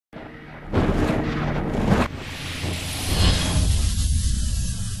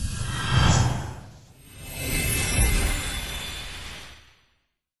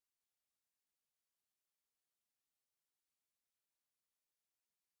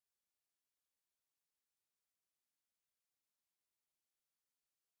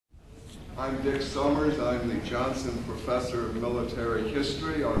I'm Dick Summers. I'm the Johnson Professor of Military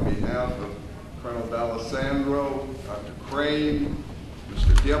History. On behalf of Colonel D'Alessandro, Dr. Crane,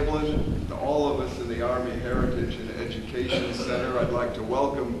 Mr. Giblin, to all of us in the Army Heritage and Education Center, I'd like to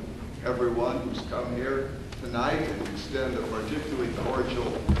welcome everyone who's come here tonight and extend a particularly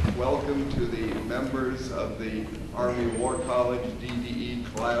cordial welcome to the members of the Army War College DDE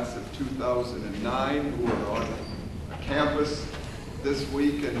class of 2009 who are on campus this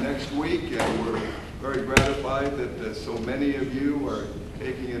week and next week, and we're very gratified that so many of you are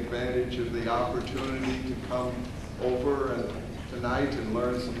taking advantage of the opportunity to come over tonight and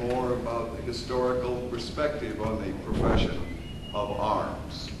learn some more about the historical perspective on the profession of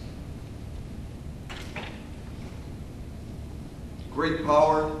arms. Great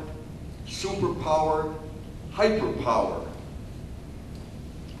power, superpower, hyperpower.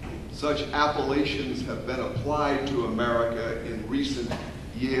 Such appellations have been applied to America in recent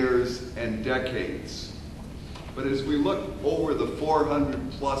years and decades. But as we look over the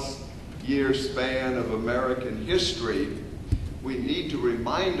 400-plus year span of American history, we need to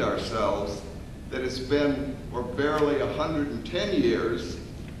remind ourselves that it's been, or barely 110 years,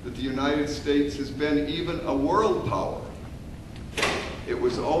 that the United States has been even a world power. It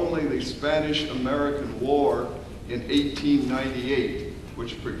was only the Spanish-American War in 1898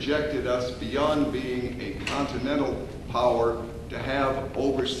 which projected us beyond being a continental power to have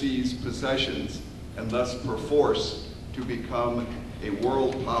overseas possessions and thus perforce to become a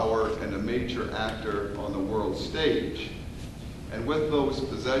world power and a major actor on the world stage. And with those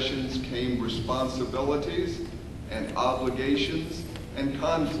possessions came responsibilities and obligations and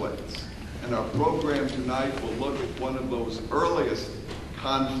conflicts. And our program tonight will look at one of those earliest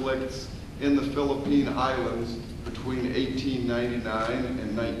conflicts in the Philippine Islands between 1899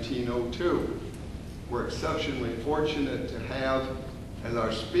 and 1902. We're exceptionally fortunate to have as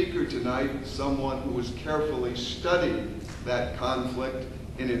our speaker tonight someone who has carefully studied that conflict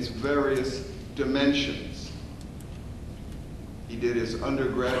in its various dimensions. He did his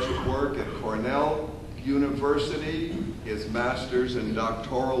undergraduate work at Cornell University, his master's and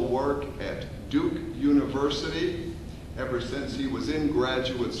doctoral work at Duke University. Ever since he was in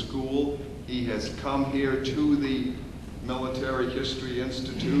graduate school, he has come here to the Military History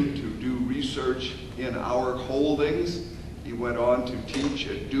Institute to do research in our holdings. He went on to teach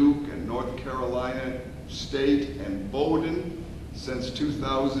at Duke and North Carolina State and Bowdoin. Since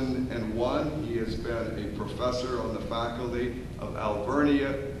 2001, he has been a professor on the faculty of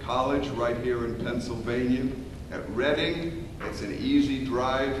Algeria College right here in Pennsylvania. At Reading, it's an easy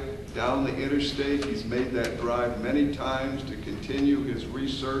drive down the interstate. He's made that drive many times to continue his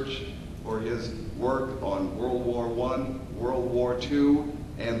research for his work on World War I, World War II,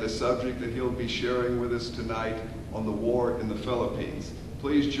 and the subject that he'll be sharing with us tonight on the war in the Philippines.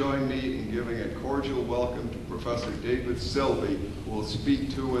 Please join me in giving a cordial welcome to Professor David Silbey, who will speak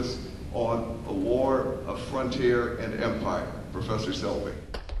to us on a war of frontier and empire. Professor Silbey.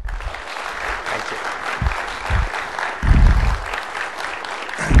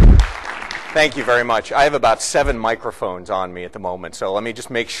 Thank you very much. I have about 7 microphones on me at the moment, so let me just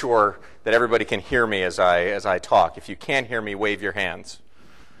make sure that everybody can hear me as I talk. If you can't hear me, wave your hands.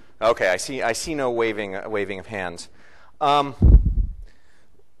 Okay, I see no waving of hands. Let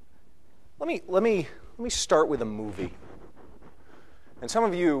me start with a movie. And some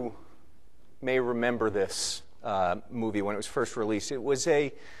of you may remember this movie when it was first released. It was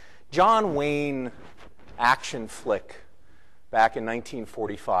a John Wayne action flick back in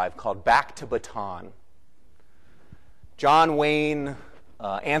 1945 called Back to Baton. John Wayne,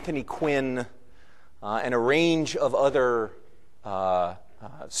 Anthony Quinn, and a range of other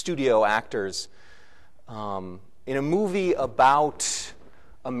studio actors in a movie about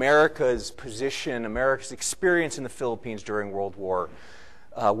America's position, America's experience in the Philippines during World War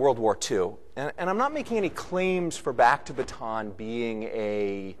II. And I'm not making any claims for Back to Baton being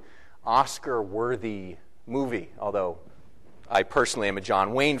a Oscar-worthy movie, although I personally am a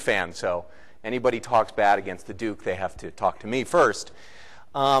John Wayne fan, so anybody talks bad against the Duke, they have to talk to me first.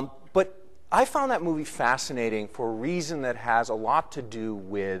 But I found that movie fascinating for a reason that has a lot to do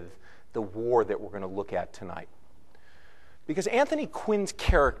with the war that we're going to look at tonight. Because Anthony Quinn's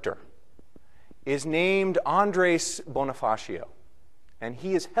character is named Andres Bonifacio, and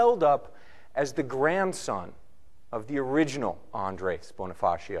he is held up as the grandson of the original Andres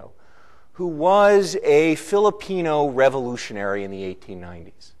Bonifacio, who was a Filipino revolutionary in the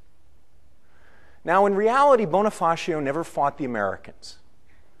 1890s. Now, in reality, Bonifacio never fought the Americans.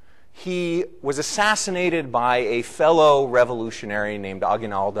 He was assassinated by a fellow revolutionary named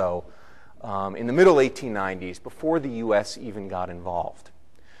Aguinaldo in the middle 1890s, before the U.S. even got involved.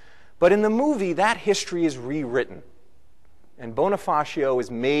 But in the movie, that history is rewritten. And Bonifacio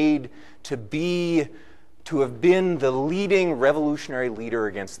is made to have been the leading revolutionary leader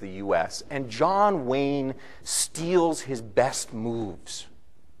against the U.S. And John Wayne steals his best moves.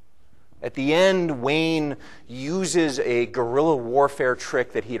 At the end, Wayne uses a guerrilla warfare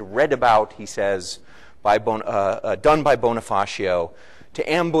trick that he had read about, he says, done by Bonifacio,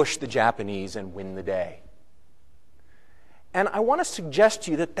 to ambush the Japanese and win the day. And I want to suggest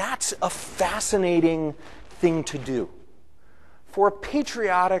to you that that's a fascinating thing to do. For a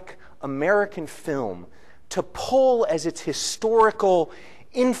patriotic American film to pull as its historical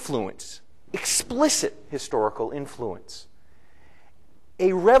influence, explicit historical influence,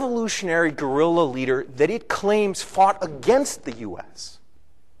 a revolutionary guerrilla leader that it claims fought against the U.S.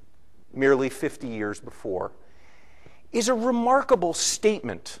 merely 50 years before, is a remarkable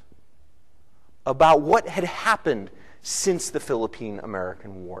statement about what had happened since the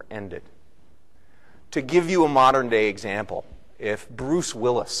Philippine-American War ended. To give you a modern-day example, if Bruce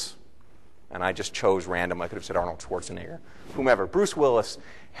Willis, and I just chose random, I could have said Arnold Schwarzenegger, whomever, Bruce Willis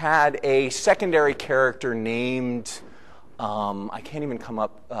had a secondary character named, I can't even come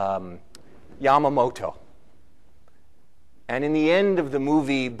up, Yamamoto. And in the end of the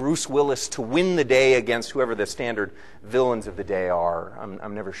movie, Bruce Willis, to win the day against whoever the standard villains of the day are,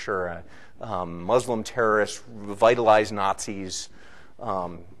 I'm never sure, Muslim terrorists, revitalized Nazis,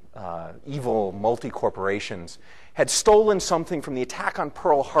 evil multi-corporations, had stolen something from the attack on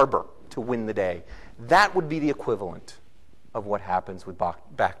Pearl Harbor to win the day. That would be the equivalent of what happens with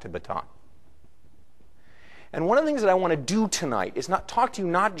Back to Bataan. And one of the things that I want to do tonight is talk to you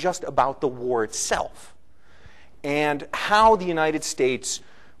not just about the war itself and how the United States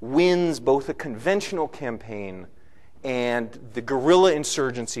wins both the conventional campaign and the guerrilla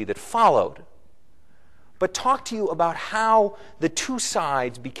insurgency that followed, but talk to you about how the two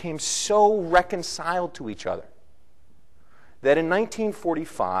sides became so reconciled to each other that in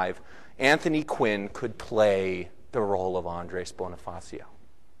 1945, Anthony Quinn could play the role of Andres Bonifacio.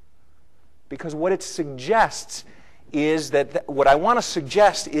 Because what it suggests is what I want to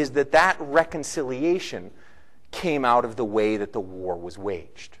suggest is that reconciliation came out of the way that the war was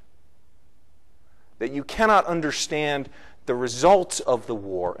waged. That you cannot understand the results of the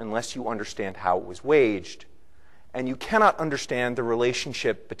war unless you understand how it was waged, and you cannot understand the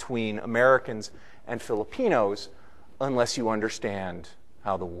relationship between Americans and Filipinos unless you understand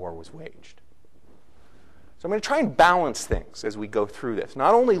how the war was waged. So I'm going to try and balance things as we go through this,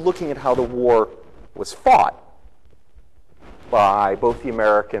 not only looking at how the war was fought by both the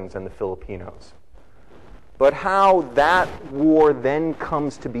Americans and the Filipinos, but how that war then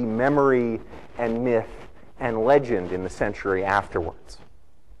comes to be memory and myth and legend in the century afterwards.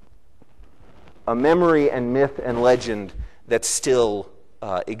 A memory and myth and legend that still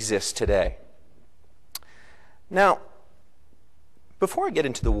exists today. Now, before I get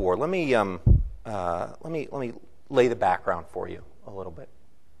into the war, let me lay the background for you a little bit.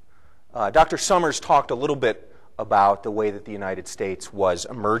 Dr. Summers talked a little bit about the way that the United States was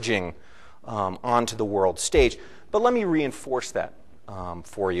emerging onto the world stage, but let me reinforce that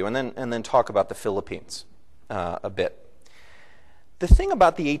for you, and then talk about the Philippines a bit. The thing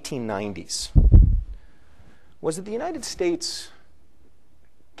about the 1890s was that the United States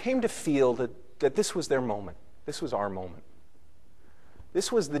came to feel that this was their moment. This was our moment.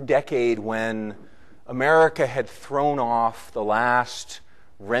 This was the decade when America had thrown off the last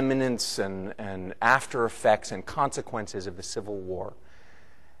remnants and after effects and consequences of the Civil War,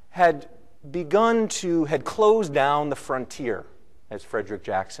 had closed down the frontier, as Frederick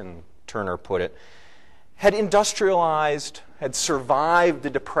Jackson Turner put it, had industrialized, had survived the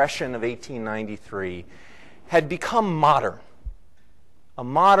Depression of 1893, had become modern, a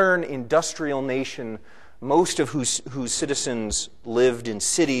modern industrial nation, most of whose citizens lived in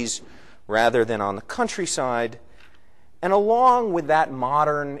cities rather than on the countryside. And along with that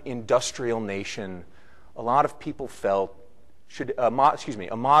modern industrial nation, a lot of people felt a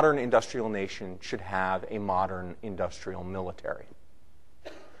modern industrial nation should have a modern industrial military.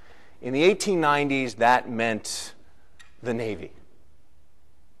 In the 1890s, that meant the Navy.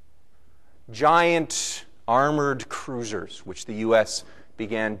 Giant armored cruisers, which the U.S.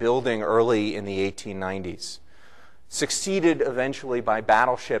 began building early in the 1890s, succeeded eventually by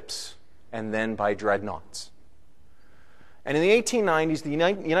battleships and then by dreadnoughts. And in the 1890s, the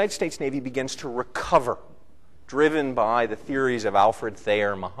United States Navy begins to recover, driven by the theories of Alfred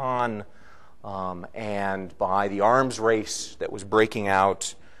Thayer Mahan and by the arms race that was breaking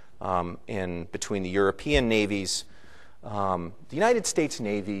out between the European navies. The United States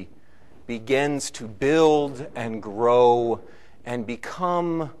Navy begins to build and grow and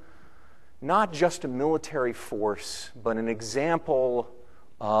become not just a military force, but an example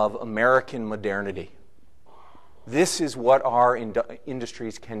of American modernity. This is what our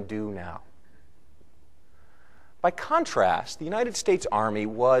industries can do now. By contrast, the United States Army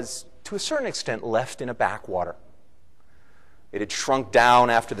was, to a certain extent, left in a backwater. It had shrunk down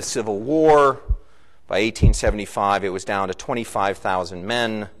after the Civil War. By 1875, it was down to 25,000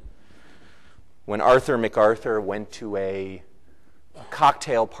 men. When Arthur MacArthur went to a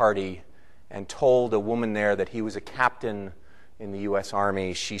cocktail party and told a woman there that he was a captain in the U.S.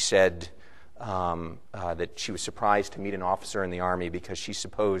 Army, she said that she was surprised to meet an officer in the Army because she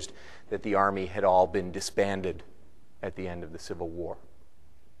supposed that the Army had all been disbanded at the end of the Civil War.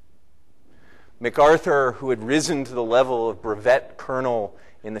 MacArthur, who had risen to the level of brevet colonel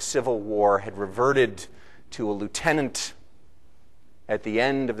in the Civil War, had reverted to a lieutenant at the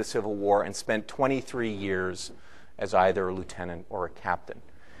end of the Civil War and spent 23 years as either a lieutenant or a captain.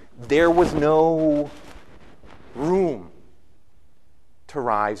 There was no room to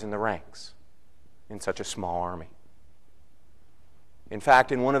rise in the ranks in such a small army. In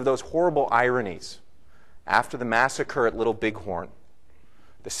fact, in one of those horrible ironies, after the massacre at Little Bighorn,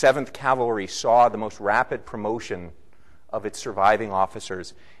 the 7th Cavalry saw the most rapid promotion of its surviving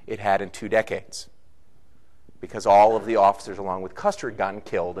officers it had in 2 decades, because all of the officers, along with Custer, had gotten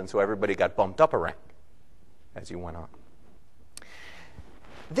killed, and so everybody got bumped up a rank as you went on.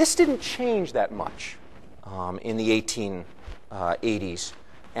 This didn't change that much in the 1880s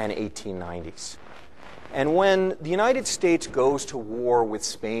and 1890s. And when the United States goes to war with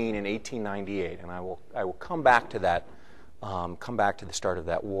Spain in 1898, and I will come back to that, come back to the start of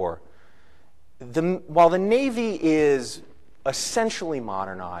that war, while the Navy is essentially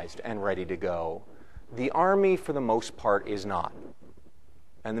modernized and ready to go, the Army, for the most part, is not.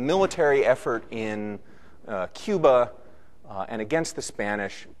 And the military effort in Cuba and against the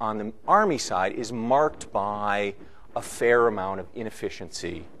Spanish on the Army side is marked by a fair amount of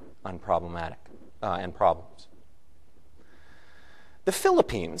inefficiency and problems. The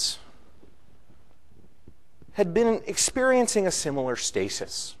Philippines had been experiencing a similar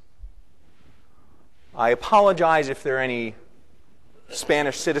stasis. I apologize if there are any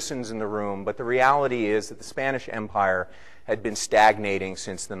Spanish citizens in the room, but the reality is that the Spanish Empire had been stagnating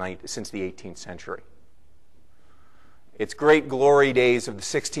since the 18th century. Its great glory days of the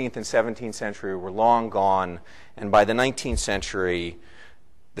 16th and 17th century were long gone, and by the 19th century,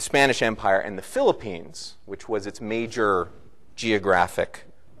 the Spanish Empire and the Philippines, which was its major geographic,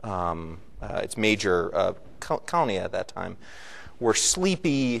 its major colony at that time, were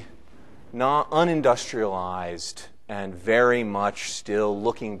sleepy, unindustrialized, and very much still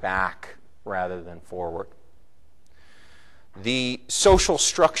looking back rather than forward. The social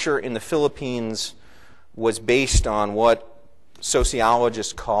structure in the Philippines was based on what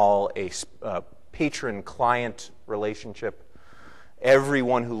sociologists call a patron-client relationship.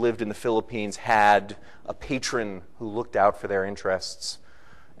 Everyone who lived in the Philippines had a patron who looked out for their interests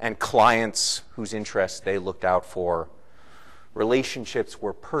and clients whose interests they looked out for. Relationships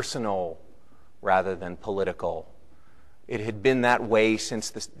were personal rather than political. It had been that way since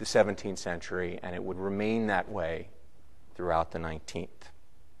the 17th century, and it would remain that way throughout the 19th.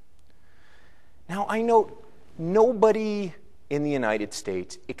 Now, I note nobody in the United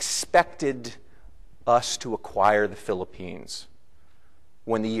States expected us to acquire the Philippines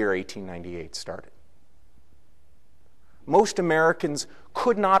when the year 1898 started. Most Americans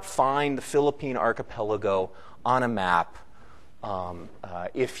could not find the Philippine archipelago on a map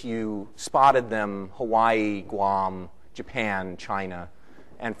if you spotted them Hawaii, Guam, Japan, China,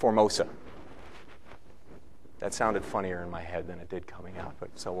 and Formosa. That sounded funnier in my head than it did coming out, but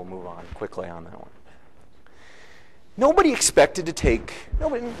so we'll move on quickly on that one. Nobody expected to take.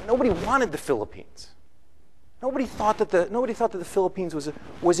 Nobody wanted the Philippines. Nobody thought that the Philippines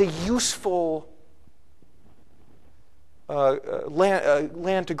was a useful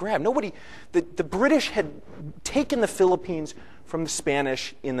land to grab. The British had taken the Philippines from the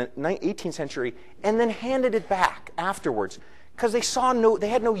Spanish in the 18th century and then handed it back afterwards because they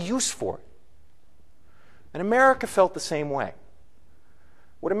had no use for it. And America felt the same way.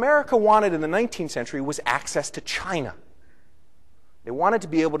 What America wanted in the 19th century was access to China. They wanted to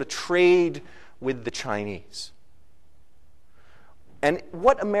be able to trade with the Chinese. And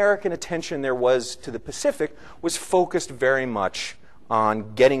what American attention there was to the Pacific was focused very much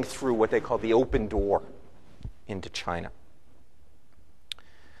on getting through what they called the open door into China.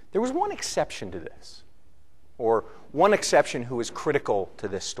 There was one exception to this, or one exception who was critical to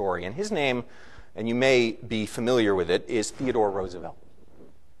this story, and his name, and you may be familiar with it, is Theodore Roosevelt.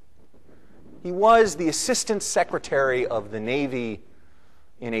 He was the Assistant Secretary of the Navy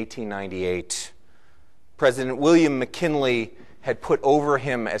in 1898, President William McKinley had put over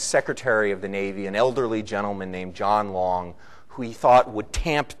him as Secretary of the Navy an elderly gentleman named John Long, who he thought would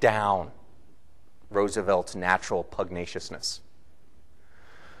tamp down Roosevelt's natural pugnaciousness.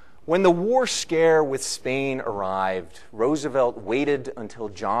 When the war scare with Spain arrived, Roosevelt waited until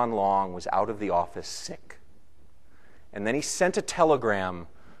John Long was out of the office sick. And then he sent a telegram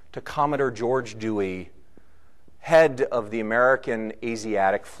to Commodore George Dewey, head of the American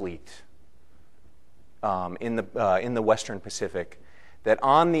Asiatic Fleet in the Western Pacific, that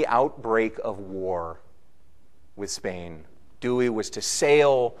on the outbreak of war with Spain, Dewey was to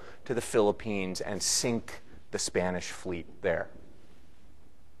sail to the Philippines and sink the Spanish fleet there.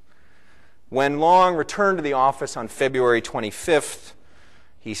 When Long returned to the office on February 25th,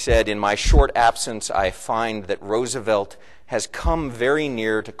 he said, "In my short absence, I find that Roosevelt has come very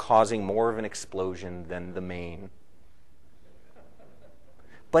near to causing more of an explosion than the Maine."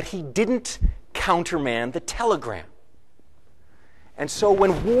 But he didn't countermand the telegram. And so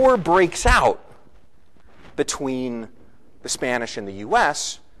when war breaks out between the Spanish and the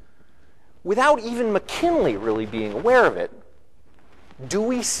U.S., without even McKinley really being aware of it,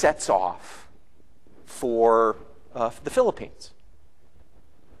 Dewey sets off for the Philippines.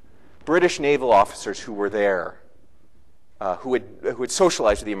 British naval officers who were there, who had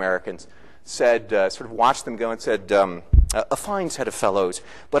socialized with the Americans, said, sort of watched them go and said, "A fine set of fellows,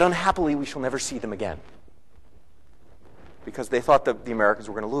 but unhappily we shall never see them again." Because they thought that the Americans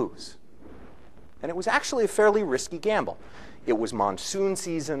were going to lose. And it was actually a fairly risky gamble. It was monsoon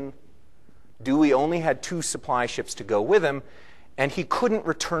season. Dewey only had 2 supply ships to go with him, and he couldn't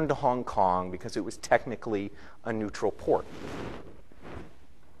return to Hong Kong because it was technically a neutral port.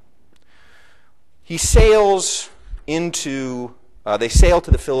 He sails into, they sail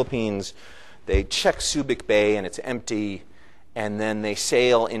to the Philippines, they check Subic Bay and it's empty, and then they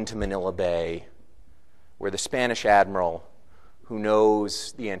sail into Manila Bay, where the Spanish admiral, who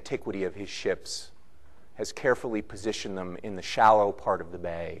knows the antiquity of his ships, has carefully positioned them in the shallow part of the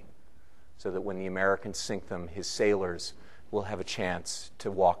bay so that when the Americans sink them, his sailors will have a chance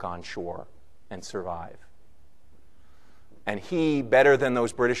to walk on shore and survive. And he, better than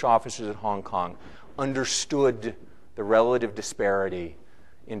those British officers at Hong Kong, understood the relative disparity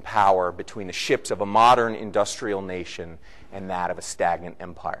in power between the ships of a modern industrial nation and that of a stagnant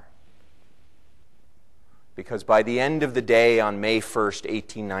empire. Because by the end of the day on May 1st,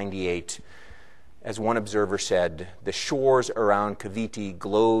 1898, as one observer said, the shores around Cavite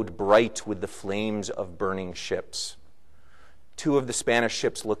glowed bright with the flames of burning ships. 2 of the Spanish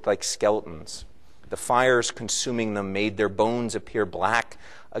ships looked like skeletons. The fires consuming them made their bones appear black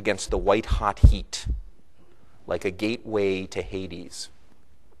against the white-hot heat, like a gateway to Hades.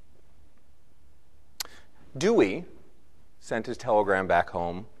 Dewey sent his telegram back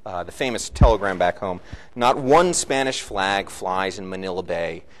home, the famous telegram back home. "Not one Spanish flag flies in Manila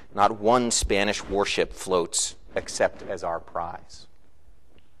Bay. Not one Spanish warship floats except as our prize."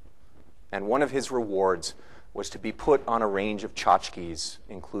 And one of his rewards was to be put on a range of tchotchkes,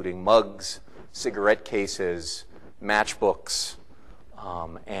 including mugs, cigarette cases, matchbooks,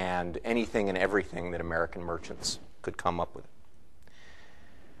 and anything and everything that American merchants could come up with.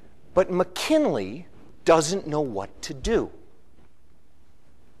 But McKinley doesn't know what to do.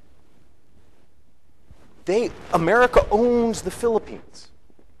 America owns the Philippines.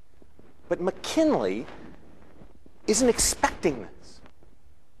 But McKinley isn't expecting this.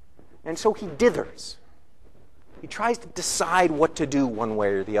 And so he dithers. He tries to decide what to do one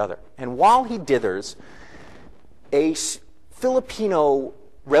way or the other. And while he dithers, a Filipino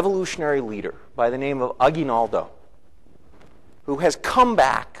revolutionary leader by the name of Aguinaldo, who has come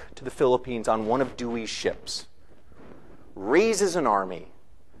back to the Philippines on one of Dewey's ships, raises an army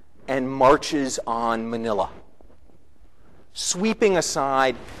and marches on Manila, sweeping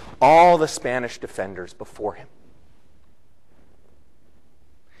aside all the Spanish defenders before him.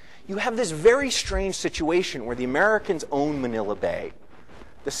 You have this very strange situation where the Americans own Manila Bay,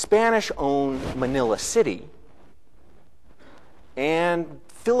 the Spanish own Manila City, and the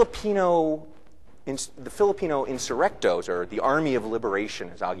Filipino insurrectos, or the Army of Liberation,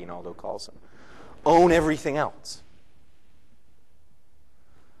 as Aguinaldo calls them, own everything else.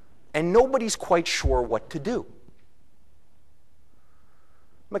 And nobody's quite sure what to do.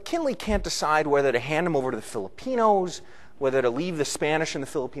 McKinley can't decide whether to hand them over to the Filipinos, whether to leave the Spanish and the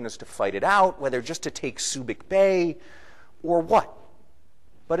Filipinos to fight it out, whether just to take Subic Bay, or what.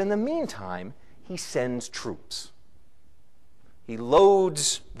 But in the meantime, he sends troops. He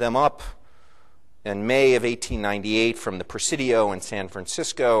loads them up in May of 1898 from the Presidio in San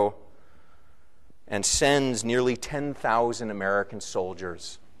Francisco, and sends nearly 10,000 American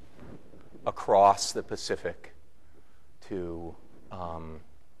soldiers across the Pacific to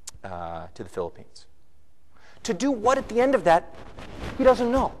the Philippines. To do what at the end of that, he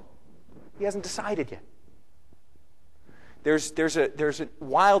doesn't know. He hasn't decided yet. There's a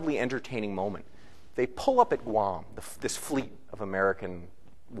wildly entertaining moment. They pull up at Guam, this fleet of American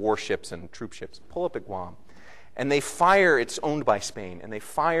warships and troop ships pull up at Guam, and they fire, it's owned by Spain, and they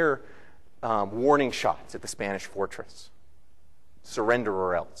fire warning shots at the Spanish fortress. Surrender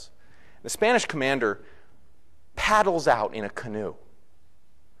or else. The Spanish commander paddles out in a canoe,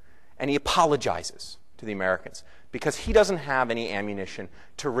 and he apologizes to the Americans because he doesn't have any ammunition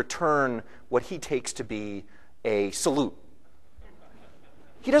to return what he takes to be a salute.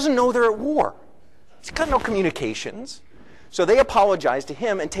 He doesn't know they're at war. He's got no communications. So they apologize to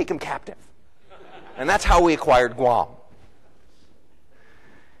him and take him captive. And that's how we acquired Guam.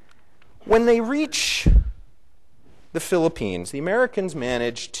 When they reach the Philippines, the Americans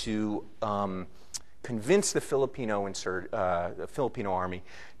managed to convince the Filipino army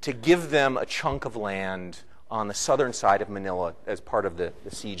to give them a chunk of land on the southern side of Manila as part of the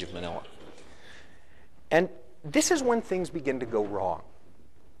siege of Manila. And this is when things begin to go wrong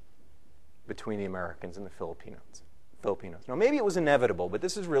between the Americans and the Filipinos. Now, maybe it was inevitable, but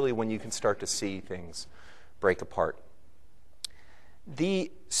this is really when you can start to see things break apart.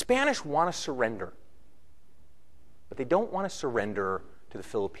 The Spanish want to surrender, but they don't want to surrender to the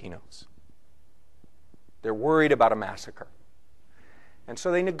Filipinos. They're worried about a massacre. And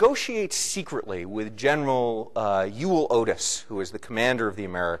so they negotiate secretly with General Ewell Otis, who is the commander of the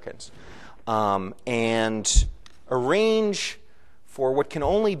Americans, and arrange for what can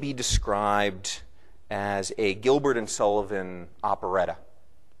only be described as a Gilbert and Sullivan operetta.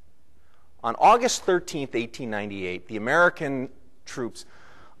 On August 13th, 1898, the American troops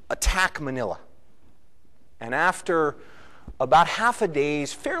attack Manila. And after about half a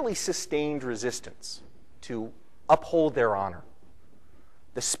day's fairly sustained resistance to uphold their honor,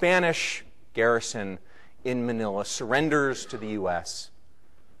 the Spanish garrison in Manila surrenders to the U.S.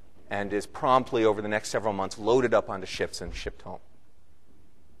 and is promptly, over the next several months, loaded up onto ships and shipped home.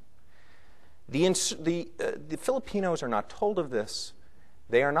 The Filipinos are not told of this.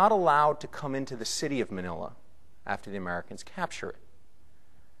 They are not allowed to come into the city of Manila after the Americans capture it.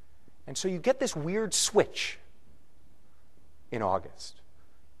 And so you get this weird switch in August.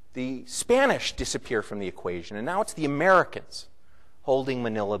 The Spanish disappear from the equation, and now it's the Americans holding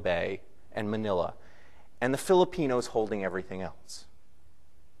Manila Bay and Manila, and the Filipinos holding everything else.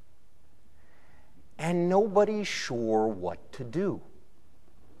 And nobody's sure what to do,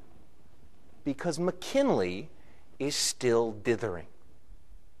 because McKinley is still dithering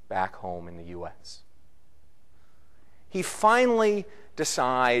back home in the U.S. He finally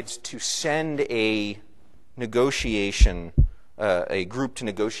decides to send a group to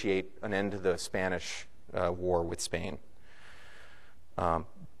negotiate an end to the Spanish war with Spain. But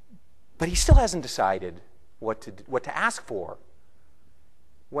he still hasn't decided what to ask for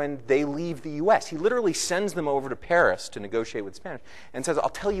when they leave the U.S. He literally sends them over to Paris to negotiate with Spanish and says, I'll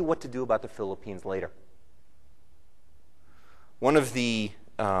tell you what to do about the Philippines later. One of the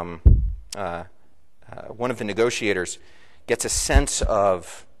negotiators gets a sense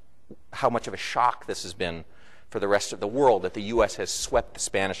of how much of a shock this has been for the rest of the world, that the U.S. has swept the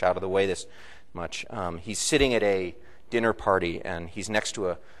Spanish out of the way this much. He's sitting at a dinner party, and he's next to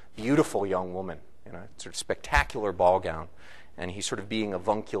a beautiful young woman in a sort of spectacular ball gown. And he's sort of being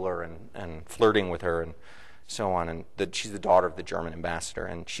avuncular and flirting with her and so on. And she's the daughter of the German ambassador.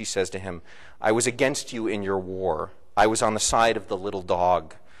 And she says to him, I was against you in your war. I was on the side of the little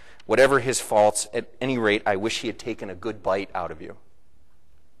dog. Whatever his faults, at any rate, I wish he had taken a good bite out of you.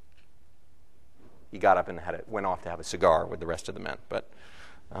 He got up and went off to have a cigar with the rest of the men. But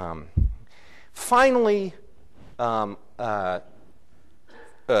finally,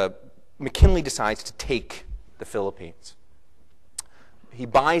 McKinley decides to take the Philippines. He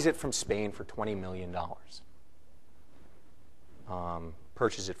buys it from Spain for $20 million.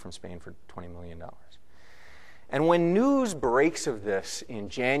 Purchases it from Spain for $20 million. And when news breaks of this in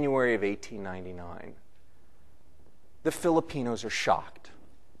January of 1899, the Filipinos are shocked.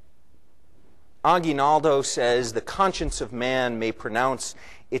 Aguinaldo says the conscience of man may pronounce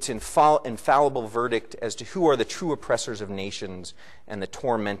its infallible verdict as to who are the true oppressors of nations and the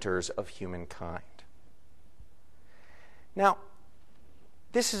tormentors of humankind. Now,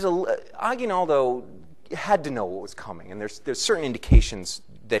 Aguinaldo had to know what was coming, and there's certain indications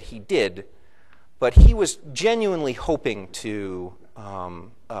that he did, but he was genuinely hoping to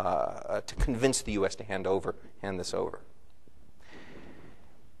convince the U.S. to hand this over.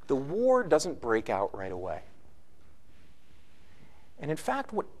 The war war doesn't break out right away. And in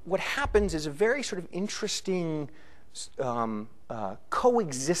fact, what happens is a very sort of interesting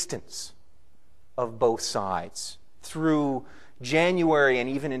coexistence of both sides through January and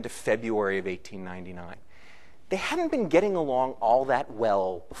even into February of 1899. They hadn't been getting along all that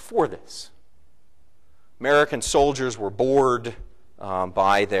well before this. American soldiers were bored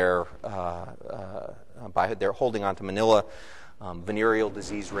by their holding on to Manila. Venereal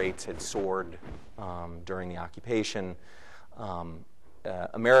disease rates had soared during the occupation.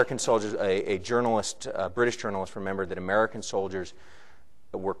 American soldiers, a British journalist, remembered that American soldiers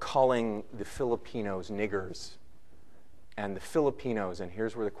were calling the Filipinos niggers. And the Filipinos, and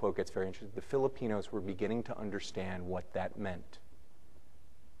here's where the quote gets very interesting, the Filipinos were beginning to understand what that meant.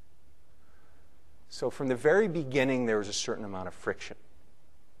 So from the very beginning, there was a certain amount of friction.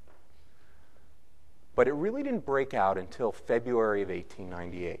 But it really didn't break out until February of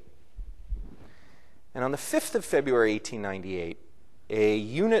 1898. And on the 5th of February, 1898,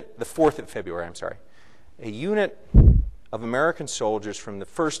 the 4th of February, a unit of American soldiers from the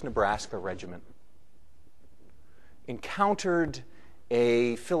 1st Nebraska Regiment encountered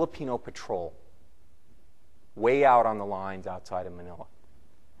a Filipino patrol way out on the lines outside of Manila.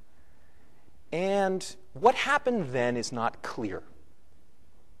 And what happened then is not clear.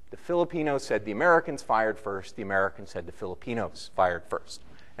 The Filipinos said the Americans fired first. The Americans said the Filipinos fired first.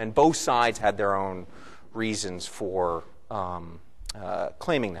 And both sides had their own reasons for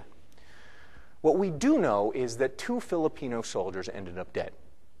claiming that. What we do know is that 2 Filipino soldiers ended up dead.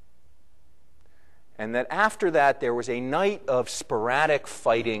 And that after that, there was a night of sporadic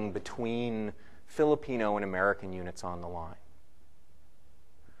fighting between Filipino and American units on the line.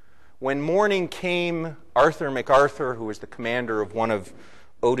 When morning came, Arthur MacArthur, who was the commander of one of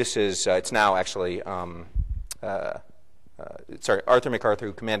Otis's, Arthur MacArthur,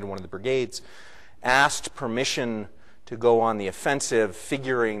 who commanded one of the brigades, asked permission to go on the offensive,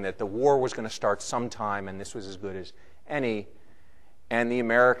 figuring that the war was going to start sometime and this was as good as any, and the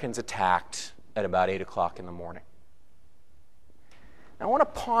Americans attacked at about 8 o'clock in the morning. Now, I want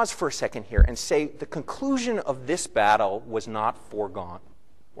to pause for a second here and say the conclusion of this battle was not foregone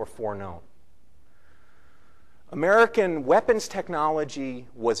or foreknown. American weapons technology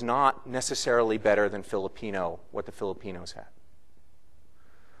was not necessarily better than what the Filipinos had.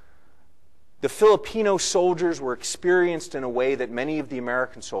 The Filipino soldiers were experienced in a way that many of the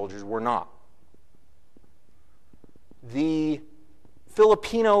American soldiers were not. The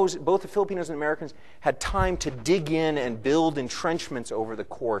Filipinos, both the Filipinos and Americans, had time to dig in and build entrenchments over the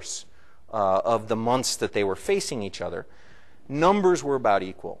course of the months that they were facing each other. Numbers were about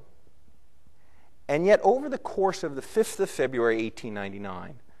equal. And yet, over the course of the 5th of February,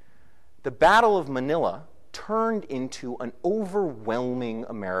 1899, the Battle of Manila turned into an overwhelming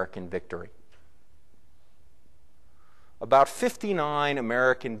American victory. About 59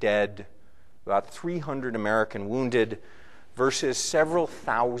 American dead, about 300 American wounded, versus several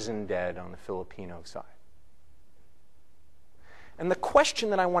thousand dead on the Filipino side. And the question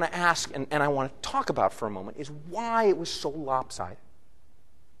that I want to ask and I want to talk about for a moment is why it was so lopsided.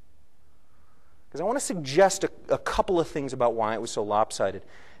 Because I want to suggest a couple of things about why it was so lopsided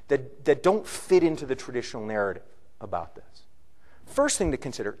that don't fit into the traditional narrative about this. First thing to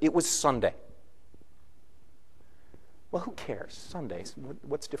consider, it was Sunday. Well, who cares? Sundays.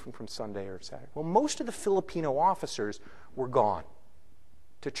 What's different from Sunday or Saturday? Well, most of the Filipino officers were gone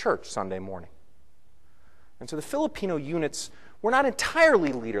to church Sunday morning. And so the Filipino units were not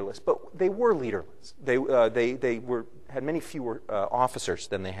entirely leaderless, but they were leaderless. They had many fewer officers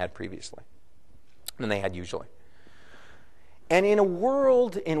than they had previously, than they had usually. And in a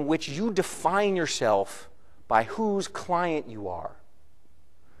world in which you define yourself by whose client you are,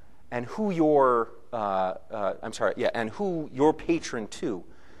 and who you're and who your patron to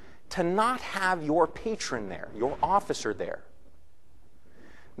not have your patron there, your officer there,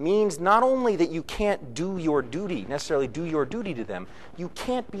 means not only that you can't necessarily do your duty to them, you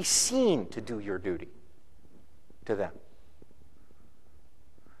can't be seen to do your duty to them.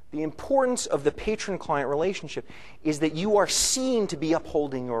 The importance of the patron-client relationship is that you are seen to be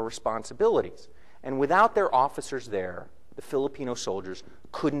upholding your responsibilities. And without their officers there, the Filipino soldiers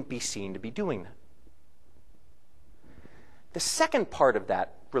couldn't be seen to be doing that. The second part of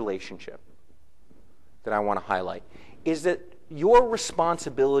that relationship that I want to highlight is that your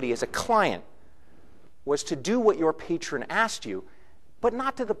responsibility as a client was to do what your patron asked you, but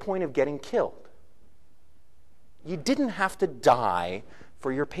not to the point of getting killed. You didn't have to die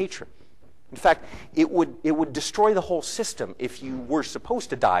for your patron. In fact, it would destroy the whole system if you were supposed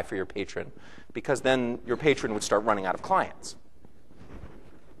to die for your patron, because then your patron would start running out of clients.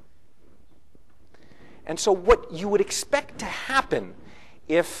 And so what you would expect to happen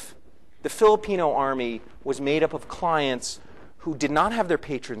if the Filipino army was made up of clients who did not have their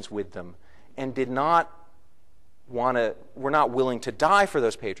patrons with them and were not willing to die for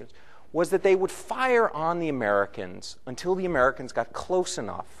those patrons, was that they would fire on the Americans until the Americans got close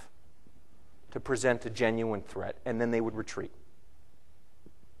enough to present a genuine threat, and then they would retreat.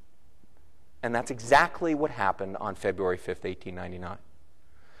 And that's exactly what happened on February 5th, 1899.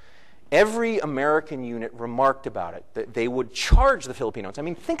 Every American unit remarked about it, that they would charge the Filipinos. I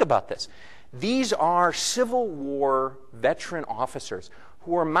mean, think about this. These are Civil War veteran officers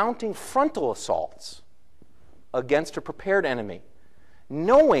who are mounting frontal assaults against a prepared enemy,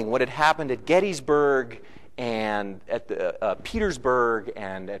 knowing what had happened at Gettysburg and at Petersburg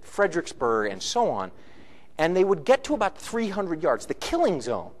and at Fredericksburg and so on. And they would get to about 300 yards, the killing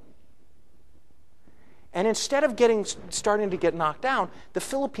zone. And instead of starting to get knocked down, the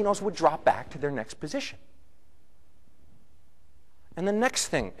Filipinos would drop back to their next position. And the next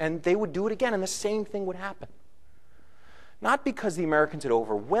thing, and they would do it again, and the same thing would happen. Not because the Americans had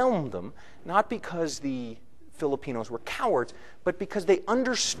overwhelmed them, not because the Filipinos were cowards, but because they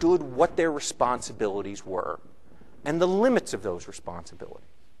understood what their responsibilities were and the limits of those responsibilities.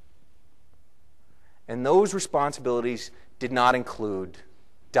 And those responsibilities did not include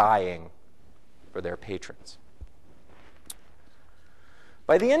dying for their patrons.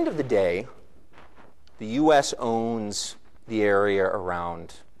 By the end of the day, the U.S. owns the area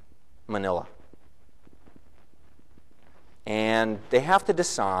around Manila. And they have to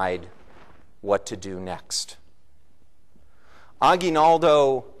decide what to do next.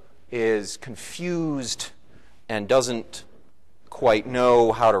 Aguinaldo is confused and doesn't quite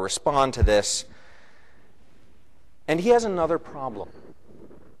know how to respond to this. And he has another problem,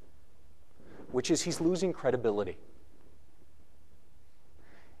 which is he's losing credibility.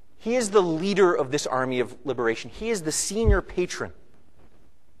 He is the leader of this army of liberation. He is the senior patron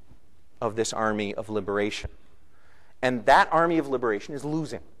of this army of liberation. And that army of liberation is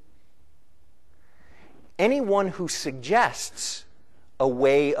losing. Anyone who suggests a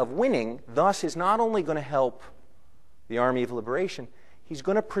way of winning, thus, is not only going to help the army of liberation, he's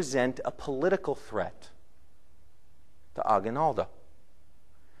going to present a political threat to Aguinaldo.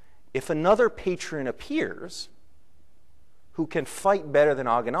 If another patron appears who can fight better than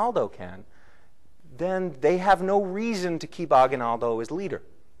Aguinaldo can, then they have no reason to keep Aguinaldo as leader.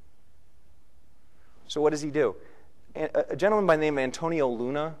 So what does he do? A gentleman by the name of Antonio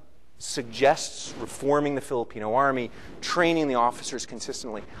Luna suggests reforming the Filipino army, training the officers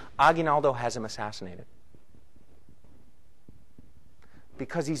consistently. Aguinaldo has him assassinated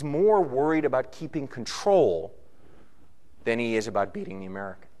because he's more worried about keeping control than he is about beating the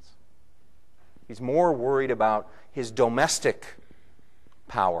Americans. He's more worried about his domestic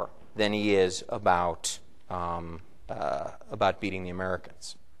power than he is about beating the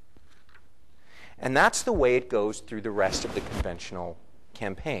Americans. And that's the way it goes through the rest of the conventional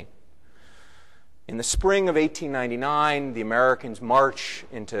campaign. In the spring of 1899, the Americans march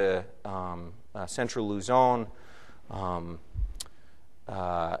into central Luzon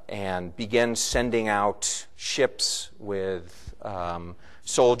and begin sending out ships with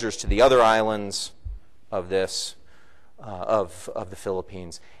soldiers to the other islands of the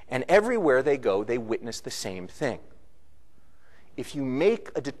Philippines. And everywhere they go, they witness the same thing. If you make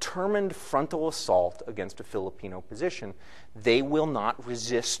a determined frontal assault against a Filipino position, they will not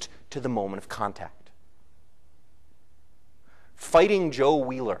resist to the moment of contact. Fighting Joe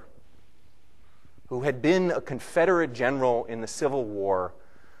Wheeler, who had been a Confederate general in the Civil War,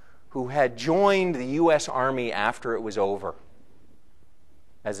 who had joined the U.S. Army after it was over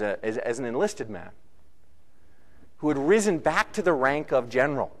as an enlisted man, who had risen back to the rank of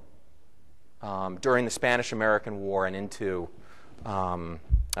general during the Spanish-American War and in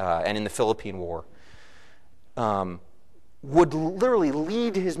the Philippine War, would literally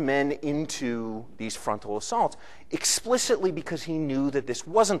lead his men into these frontal assaults, explicitly because he knew that this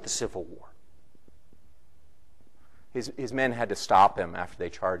wasn't the Civil War. His men had to stop him after they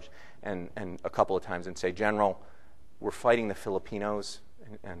charged, and a couple of times and say, "General, we're fighting the Filipinos."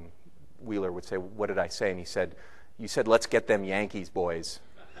 And Wheeler would say, "What did I say?" And he said, "You said, let's get them Yankees boys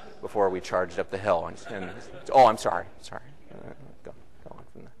before we charged up the hill." And oh, I'm sorry. Go on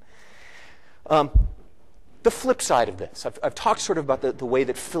from that. The flip side of this, I've talked sort of about the way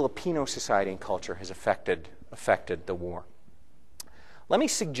that Filipino society and culture has affected the war. Let me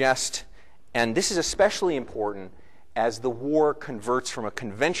suggest, and this is especially important as the war converts from a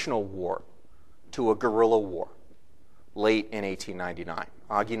conventional war to a guerrilla war late in 1899.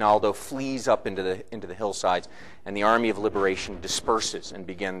 Aguinaldo flees up into the hillsides, and the Army of Liberation disperses and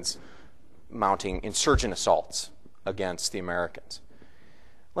begins mounting insurgent assaults against the Americans.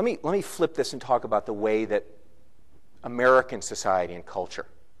 Let me flip this and talk about the way that American society and culture,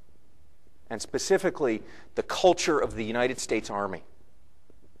 and specifically the culture of the United States Army,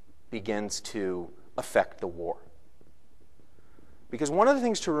 begins to affect the war. Because one of the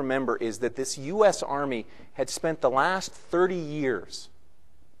things to remember is that this U.S. Army had spent the last 30 years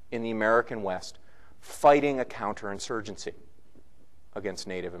in the American West fighting a counterinsurgency against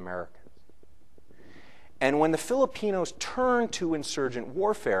Native Americans. And when the Filipinos turned to insurgent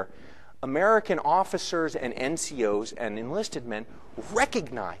warfare, American officers and NCOs and enlisted men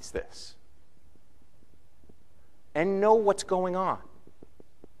recognize this and know what's going on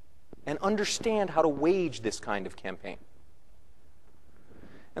and understand how to wage this kind of campaign.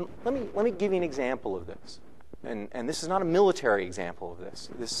 And let me give you an example of this. And this is not a military example of this.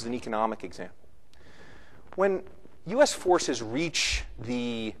 This is an economic example. When U.S. forces reach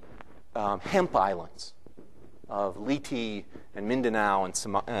the hemp islands of Leyte and Mindanao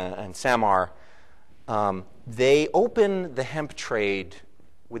and Samar, they open the hemp trade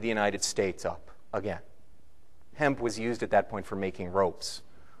with the United States up again. Hemp was used at that point for making ropes.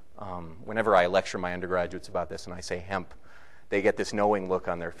 Whenever I lecture my undergraduates about this and I say hemp, they get this knowing look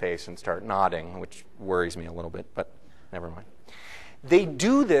on their face and start nodding, which worries me a little bit, but never mind. They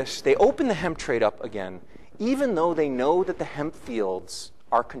do this, they open the hemp trade up again, even though they know that the hemp fields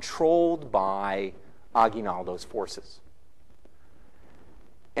are controlled by Aguinaldo's forces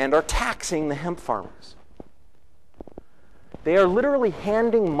and are taxing the hemp farmers. They are literally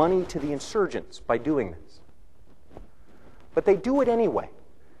handing money to the insurgents by doing this. But they do it anyway,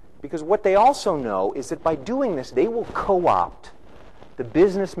 because what they also know is that by doing this, they will co-opt the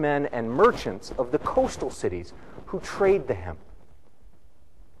businessmen and merchants of the coastal cities who trade the hemp.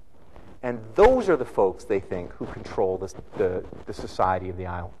 And those are the folks, they think, who control the society of the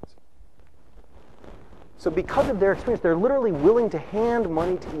islands. So because of their experience, they're literally willing to hand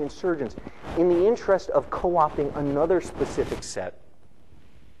money to the insurgents in the interest of co-opting another specific set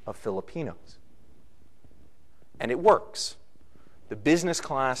of Filipinos. And it works. The business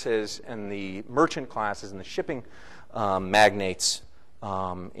classes and the merchant classes and the shipping magnates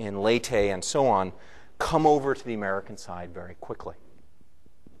in Leyte and so on come over to the American side very quickly.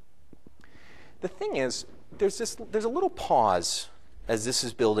 The thing is, there's a little pause as this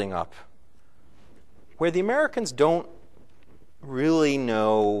is building up where the Americans don't really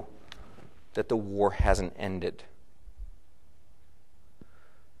know that the war hasn't ended.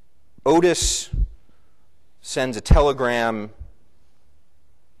 Otis sends a telegram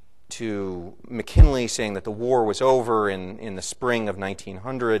to McKinley saying that the war was over in the spring of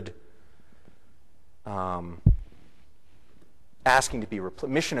 1900, asking to be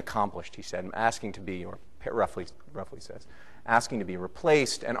mission accomplished, he said, asking to be, or roughly says, asking to be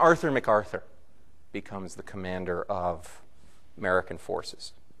replaced, and Arthur MacArthur becomes the commander of American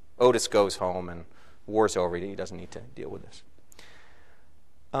forces. Otis goes home and the war's over, he doesn't need to deal with this.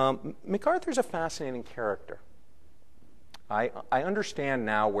 MacArthur's a fascinating character. I understand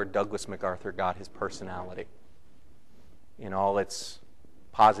now where Douglas MacArthur got his personality in all its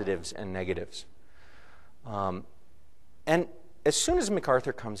positives and negatives. And as soon as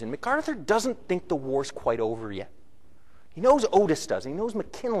MacArthur comes in, MacArthur doesn't think the war's quite over yet. He knows Otis does, he knows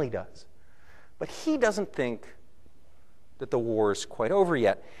McKinley does, but he doesn't think that the war's quite over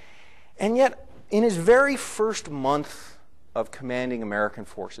yet. And yet, in his very first month of commanding American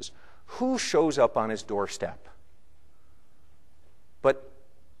forces, who shows up on his doorstep but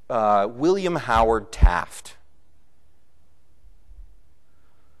William Howard Taft,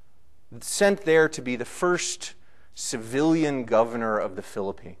 sent there to be the first civilian governor of the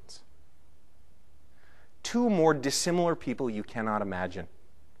Philippines. Two more dissimilar people you cannot imagine.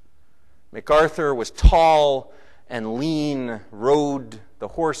 MacArthur was tall and lean, rode the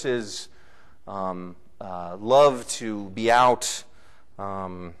horses, loved to be out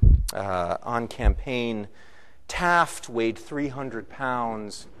on campaign. Taft weighed 300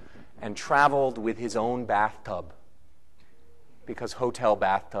 pounds and traveled with his own bathtub because hotel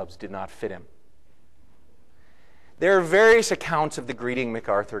bathtubs did not fit him. There are various accounts of the greeting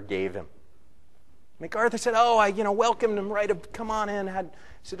MacArthur gave him. MacArthur said, welcomed him right, come on in,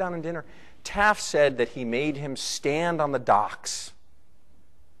 sit down and dinner. Taft said that he made him stand on the docks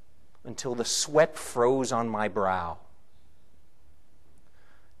until the sweat froze on my brow.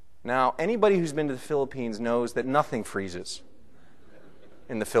 Now, anybody who's been to the Philippines knows that nothing freezes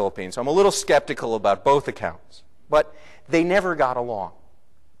in the Philippines. So I'm a little skeptical about both accounts. But they never got along.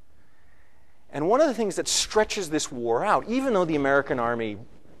 And one of the things that stretches this war out, even though the American army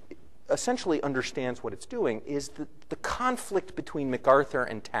essentially understands what it's doing, is the conflict between MacArthur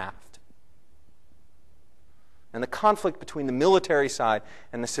and Taft. and the conflict between the military side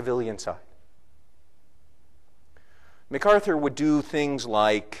and the civilian side. MacArthur would do things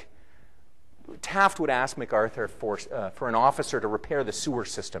like, Taft would ask MacArthur for an officer to repair the sewer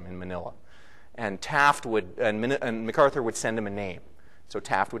system in Manila. And MacArthur would send him a name. So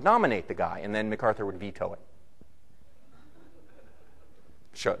Taft would nominate the guy, and then MacArthur would veto it.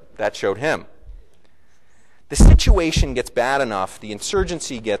 That showed him. The situation gets bad enough, the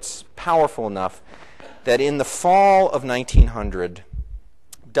insurgency gets powerful enough, that in the fall of 1900,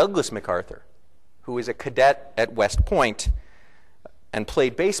 Douglas MacArthur, who is a cadet at West Point and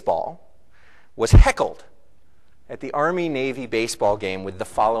played baseball, was heckled at the Army-Navy baseball game with the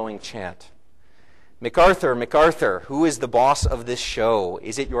following chant: "MacArthur, MacArthur, who is the boss of this show?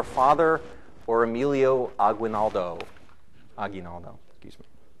 Is it your father or Emilio Aguinaldo?" Aguinaldo, excuse me.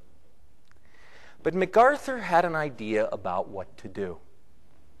 But MacArthur had an idea about what to do.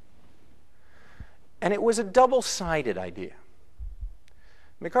 And it was a double-sided idea.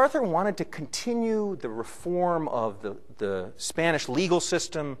 MacArthur wanted to continue the reform of the Spanish legal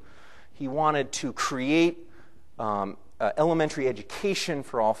system. He wanted to create elementary education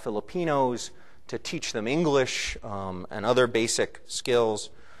for all Filipinos, to teach them English and other basic skills.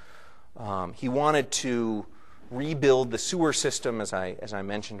 He wanted to rebuild the sewer system, as I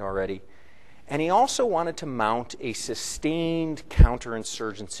mentioned already. And he also wanted to mount a sustained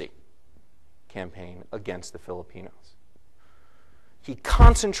counterinsurgency campaign against the Filipinos. He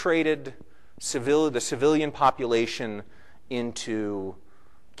concentrated the civilian population into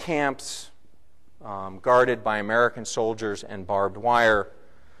camps guarded by American soldiers and barbed wire.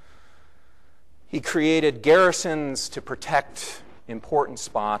 He created garrisons to protect important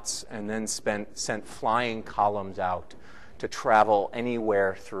spots, and then sent flying columns out to travel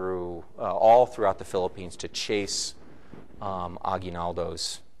anywhere all throughout the Philippines to chase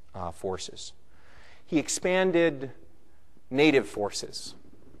Aguinaldo's forces. He expanded native forces,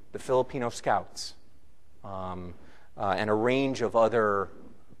 the Filipino Scouts, and a range of other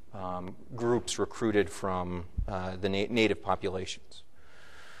groups recruited from the native populations.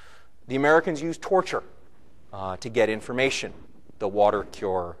 The Americans used torture to get information, the water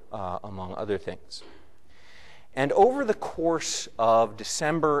cure, among other things. And over the course of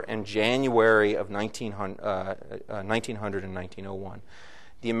December and January of 1900 and 1901,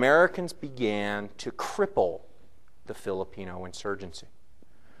 the Americans began to cripple the Filipino insurgency,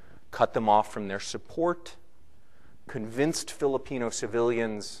 cut them off from their support, convinced Filipino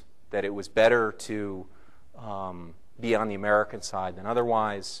civilians that it was better to be on the American side than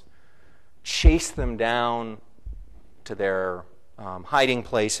otherwise, chased them down to their hiding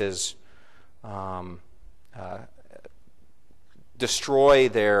places, destroy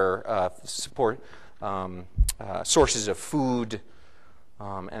their sources of food,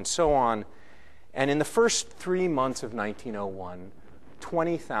 and so on. And in the first 3 months of 1901,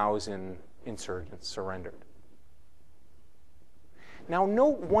 20,000 insurgents surrendered. Now,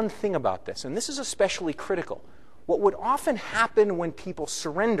 note one thing about this, and this is especially critical. What would often happen when people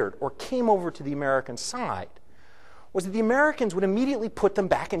surrendered or came over to the American side was that the Americans would immediately put them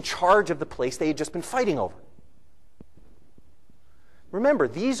back in charge of the place they had just been fighting over. Remember,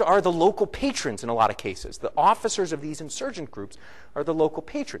 these are the local patrons in a lot of cases. The officers of these insurgent groups are the local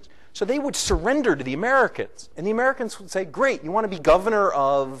patrons. So they would surrender to the Americans, and the Americans would say, great, you want to be governor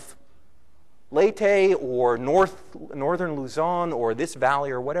of Leyte or northern Luzon or this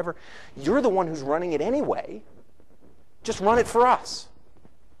valley or whatever. You're the one who's running it anyway. Just run it for us.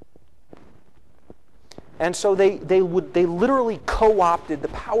 And so they literally co-opted the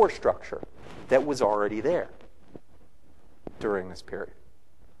power structure that was already there during this period.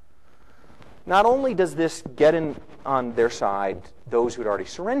 Not only does this get in on their side those who had already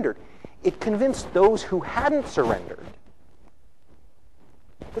surrendered, it convinced those who hadn't surrendered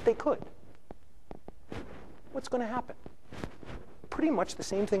that they could. What's going to happen? Pretty much the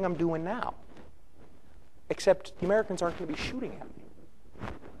same thing I'm doing now, except the Americans aren't going to be shooting at me.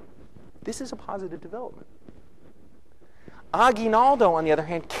 This is a positive development. Aguinaldo, on the other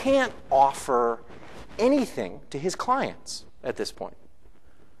hand, can't offer anything to his clients at this point.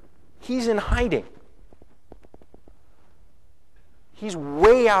 He's in hiding. He's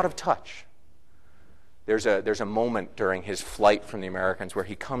way out of touch. There's a moment during his flight from the Americans where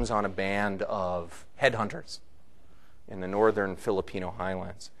he comes on a band of headhunters in the northern Filipino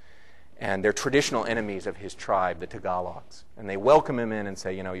highlands. And they're traditional enemies of his tribe, the Tagalogs. And they welcome him in and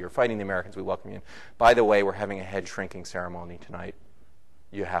say, you know, you're fighting the Americans, we welcome you in. By the way, we're having a head shrinking ceremony tonight.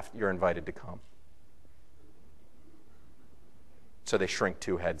 You're invited to come. So they shrink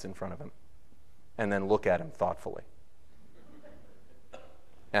 2 heads in front of him and then look at him thoughtfully.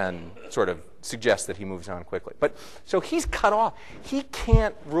 and sort of suggests that he moves on quickly. But so he's cut off. He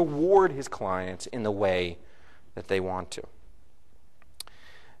can't reward his clients in the way that they want to.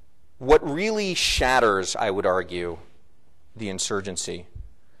 What really shatters, I would argue, the insurgency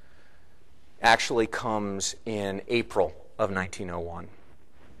actually comes in April of 1901.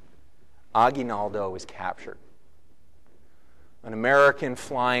 Aguinaldo is captured. An American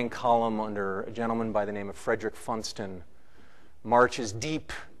flying column under a gentleman by the name of Frederick Funston marches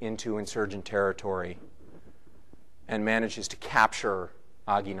deep into insurgent territory and manages to capture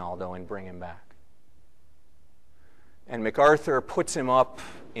Aguinaldo and bring him back. And MacArthur puts him up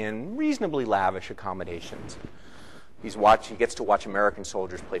in reasonably lavish accommodations. He gets to watch American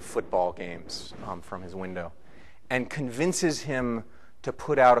soldiers play football games from his window, and convinces him to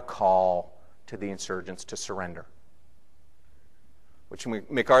put out a call to the insurgents to surrender, which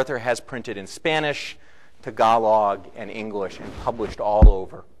MacArthur has printed in Spanish, Tagalog, and English, and published all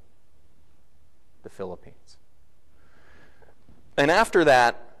over the Philippines. And after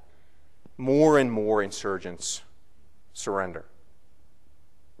that, more and more insurgents surrender.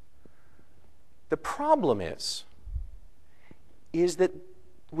 The problem is that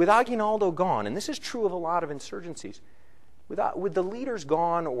with Aguinaldo gone, and this is true of a lot of insurgencies, with the leaders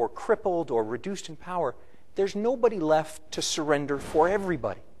gone or crippled or reduced in power, there's nobody left to surrender for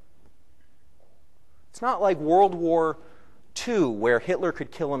everybody. It's not like World War II, where Hitler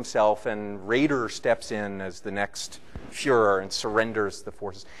could kill himself and Raeder steps in as the next Fuhrer and surrenders the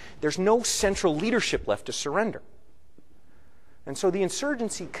forces. There's no central leadership left to surrender. And so the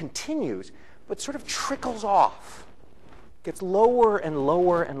insurgency continues, but sort of trickles off, gets lower and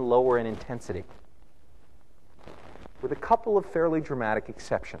lower and lower in intensity, with a couple of fairly dramatic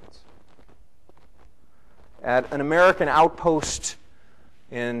exceptions. At an American outpost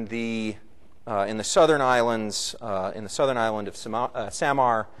in the southern islands, in the southern island of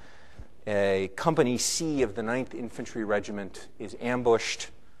Samar, a Company C of the 9th Infantry Regiment is ambushed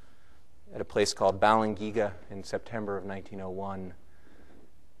at a place called Balangiga in September of 1901,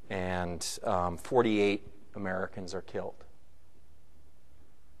 and 48 Americans are killed.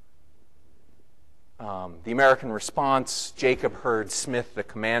 The American response, Jacob Hurd Smith, the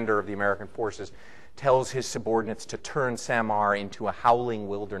commander of the American forces, tells his subordinates to turn Samar into a howling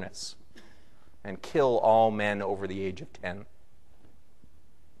wilderness and kill all men over the age of 10.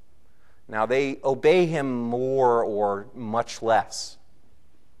 Now, they obey him more or much less,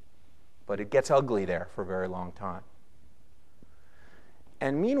 but it gets ugly there for a very long time.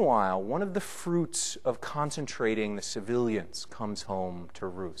 And meanwhile, one of the fruits of concentrating the civilians comes home to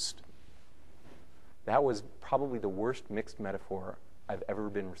roost. That was probably the worst mixed metaphor I've ever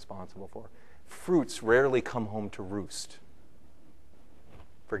been responsible for. Fruits rarely come home to roost.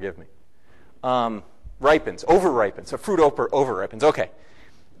 Forgive me. Ripens, over-ripens. A fruit over-ripens. Okay.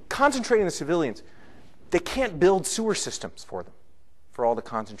 Concentrating the civilians, they can't build sewer systems for them, for all the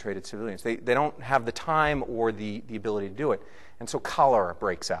concentrated civilians. They don't have the time or the ability to do it. And so cholera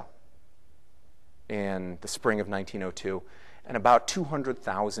breaks out in the spring of 1902, and about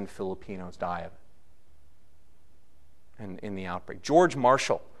 200,000 Filipinos die of it in the outbreak. George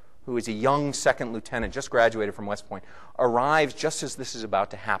Marshall, who is a young second lieutenant, just graduated from West Point, arrives just as this is about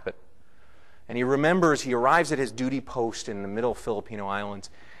to happen. And he arrives at his duty post in the middle Filipino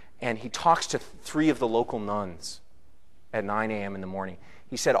islands, and he talks to 3 of the local nuns at 9 a.m. in the morning.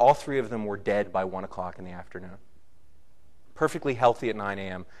 He said all 3 of them were dead by 1 o'clock in the afternoon. Perfectly healthy at 9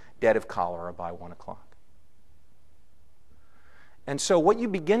 a.m., dead of cholera by 1 o'clock. And so what you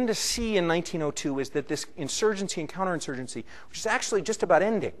begin to see in 1902 is that this insurgency and counterinsurgency, which is actually just about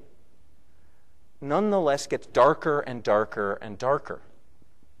ending, nonetheless gets darker and darker and darker.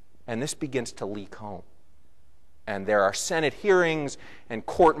 And this begins to leak home. And there are Senate hearings and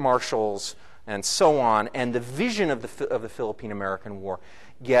court-martials and so on, and the vision of the Philippine-American War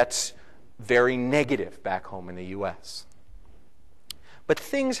gets very negative back home in the U.S. But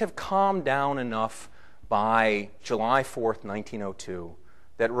things have calmed down enough by July 4th, 1902,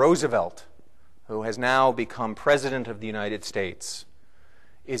 that Roosevelt, who has now become President of the United States,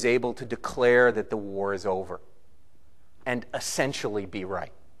 is able to declare that the war is over and essentially be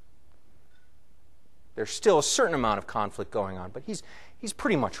right. There's still a certain amount of conflict going on, but he's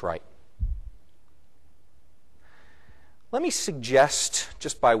pretty much right. Let me suggest,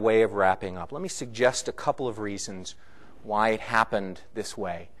 just by way of wrapping up, let me suggest a couple of reasons why it happened this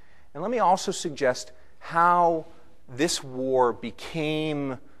way. And let me also suggest how this war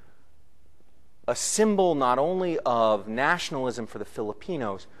became a symbol not only of nationalism for the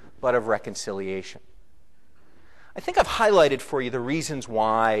Filipinos, but of reconciliation. I think I've highlighted for you the reasons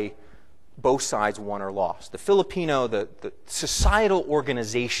why both sides won or lost. The Filipino, the societal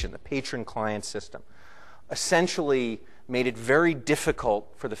organization, the patron-client system, essentially made it very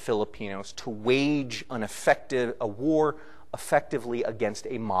difficult for the Filipinos to wage a war effectively against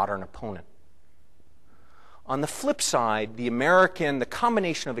a modern opponent. On the flip side, the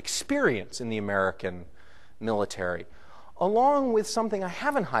combination of experience in the American military, along with something I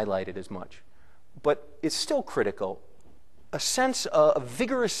haven't highlighted as much, but is still critical, a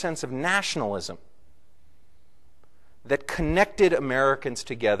vigorous sense of nationalism that connected Americans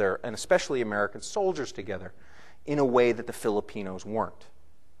together, and especially American soldiers together, in a way that the Filipinos weren't,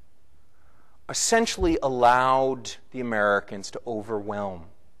 essentially allowed the Americans to overwhelm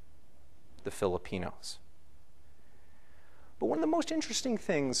the Filipinos. But one of the most interesting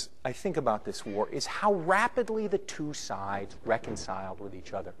things I think about this war is how rapidly the two sides reconciled with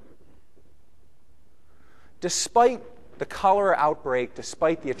each other. Despite the cholera outbreak,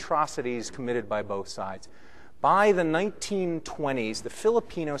 despite the atrocities committed by both sides, by the 1920s, the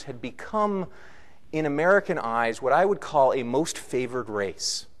Filipinos had become, in American eyes, what I would call a most favored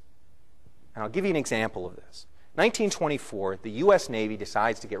race. And I'll give you an example of this. 1924, the U.S. Navy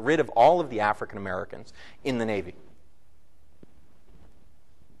decides to get rid of all of the African Americans in the Navy.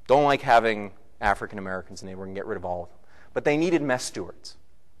 Don't like having African Americans in the Navy. We're going to get rid of all of them. But they needed mess stewards.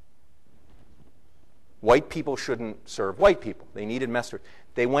 White people shouldn't serve white people. They needed mess stewards.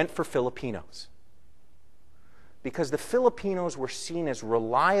 They went for Filipinos, because the Filipinos were seen as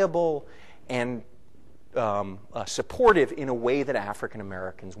reliable and supportive in a way that African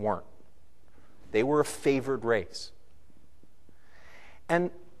Americans weren't. They were a favored race.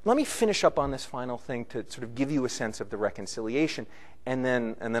 And let me finish up on this final thing to sort of give you a sense of the reconciliation, and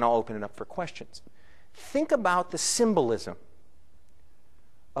then I'll open it up for questions. Think about the symbolism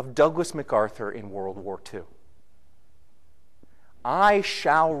of Douglas MacArthur in World War II. I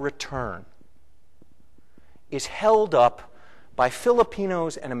shall return is held up by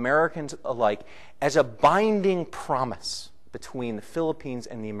Filipinos and Americans alike as a binding promise between the Philippines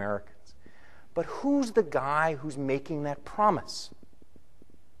and the Americans. But who's the guy who's making that promise?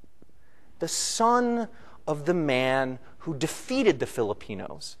 The son of the man who defeated the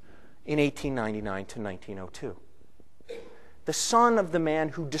Filipinos in 1899 to 1902. The son of the man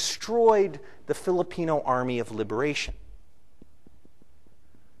who destroyed the Filipino Army of Liberation.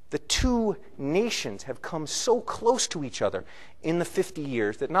 The two nations have come so close to each other in the 50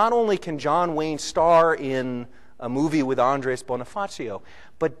 years that not only can John Wayne star in a movie with Andres Bonifacio,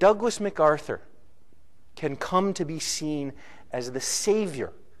 but Douglas MacArthur can come to be seen as the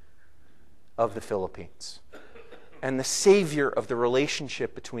savior of the Philippines and the savior of the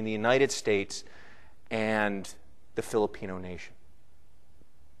relationship between the United States and the Filipino nation.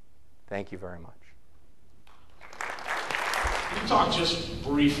 Thank you very much. Can you talk just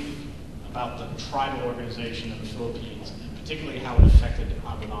briefly about the tribal organization of the Philippines, and particularly how it affected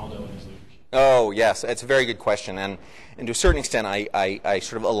Aguinaldo and his leadership? Oh, yes. It's a very good question. And to a certain extent, I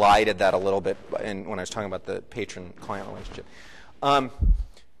sort of elided that a little bit when I was talking about the patron-client relationship.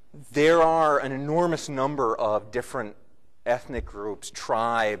 There are an enormous number of different ethnic groups,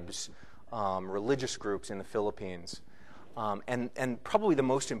 tribes, religious groups in the Philippines. And probably the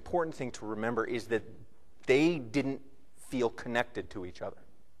most important thing to remember is that they didn't feel connected to each other.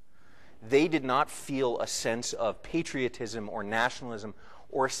 They did not feel a sense of patriotism or nationalism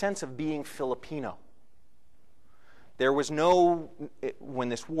or a sense of being Filipino. There was no, when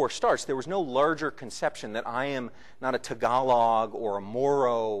this war starts, there was no larger conception that I am not a Tagalog or a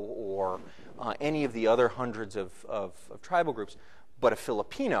Moro or any of the other hundreds of tribal groups, but a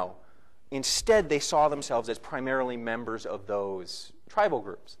Filipino. Instead, they saw themselves as primarily members of those tribal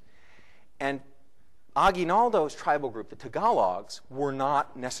groups. And Aguinaldo's tribal group, the Tagalogs, were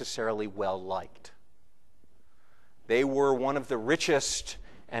not necessarily well-liked. They were one of the richest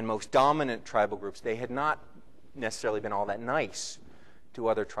and most dominant tribal groups. They had not necessarily been all that nice to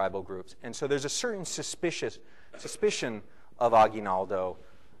other tribal groups. And so there's a certain suspicion of Aguinaldo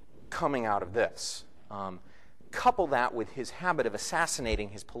coming out of this. Couple that with his habit of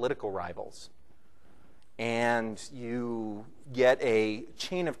assassinating his political rivals, and you get a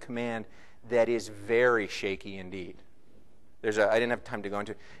chain of command that is very shaky indeed. I didn't have time to go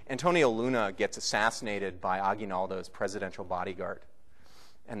into it. Antonio Luna gets assassinated by Aguinaldo's presidential bodyguard.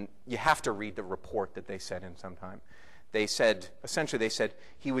 And you have to read the report that they sent in sometime. Essentially they said,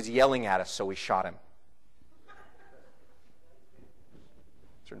 he was yelling at us, so we shot him.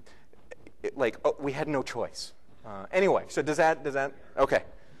 We had no choice. Anyway, so does that, okay.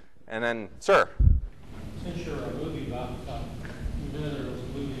 And then, sir. Since you're a movie buff, you know there was a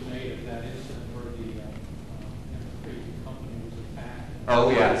movie made of that incident where the infantry company was attacked. Oh,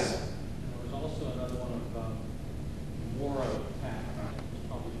 yes.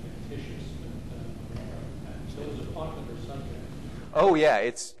 popular subject. Oh yeah,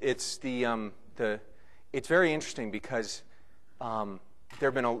 it's very interesting because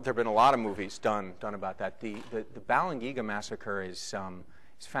there've been a lot of movies done about that. The Balangiga massacre is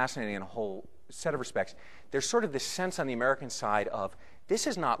fascinating in a whole set of respects. There's sort of this sense on the American side of this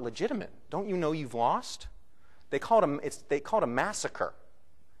is not legitimate. Don't you know you've lost? They call it a massacre.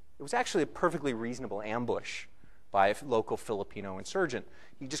 It was actually a perfectly reasonable ambush by a local Filipino insurgent.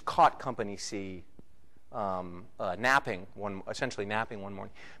 He just caught Company C essentially napping one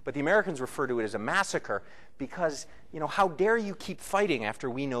morning. But the Americans refer to it as a massacre because, how dare you keep fighting after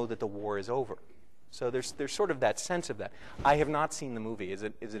we know that the war is over? So there's sort of that sense of that. I have not seen the movie. Is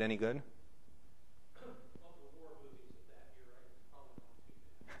it any good?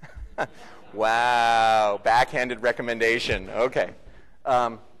 Wow, backhanded recommendation. Okay.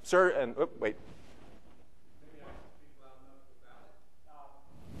 Sir, and wait.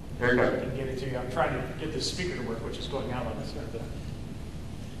 Very good. I can get it to you. I'm trying to get the speaker to work, which is going out on this.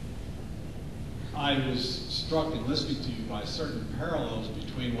 I was struck in listening to you by certain parallels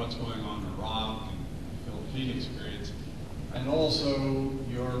between what's going on in Iraq and the Philippine experience, and also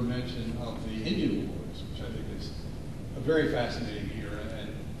your mention of the Indian Wars, which I think is a very fascinating era, and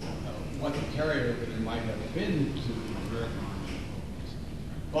what the carryover there might have been to the American Army.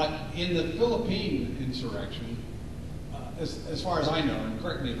 But in the Philippine insurrection, as far as I know, and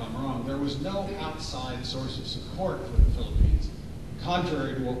correct me if I'm wrong, there was no outside source of support for the Philippines,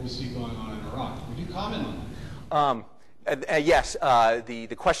 contrary to what we see going on in Iraq. Would you comment on that? Yes.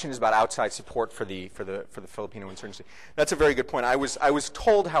 The question is about outside support for the Filipino insurgency. That's a very good point. I was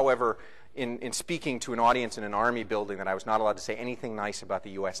told, however, in speaking to an audience in an army building, that I was not allowed to say anything nice about the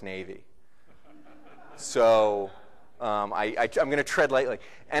U.S. Navy. So I'm going to tread lightly.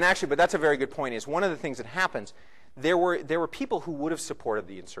 And actually, but that's a very good point. Is one of the things that happens. There were people who would have supported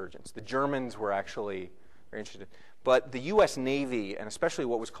the insurgents. The Germans were actually very interested. But the U.S. Navy, and especially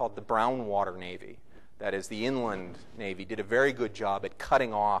what was called the Brown Water Navy, that is the inland Navy, did a very good job at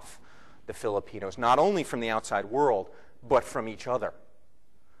cutting off the Filipinos, not only from the outside world, but from each other.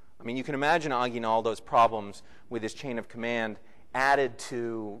 I mean, you can imagine Aguinaldo's problems with his chain of command added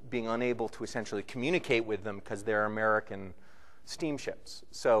to being unable to essentially communicate with them because they're American steamships.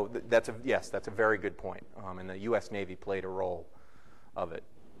 So that's a very good point, and the U.S. Navy played a role of it.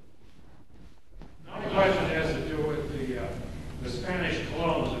 My question has to do with the Spanish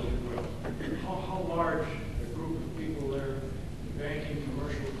colons, if you will. How large a group of people there, the banking,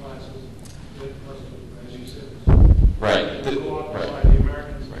 commercial classes, that must have, as you said, Right. go up by the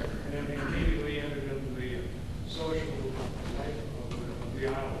Americans, right. And then they immediately entered into the social life of the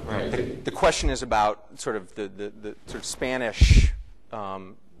island. Right. The question is about sort of the sort of Spanish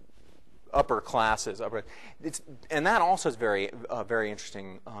upper classes, and that also is very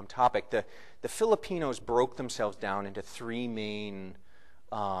interesting topic. The Filipinos broke themselves down into three main,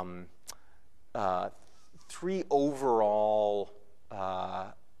 three overall.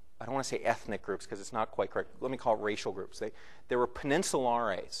 I don't want to say ethnic groups because it's not quite correct. Let me call it racial groups. There were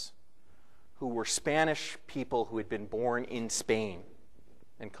Peninsulares, who were Spanish people who had been born in Spain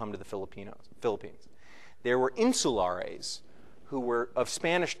and come to the Philippines. There were Insulares, who were of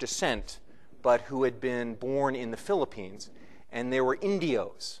Spanish descent, but who had been born in the Philippines. And there were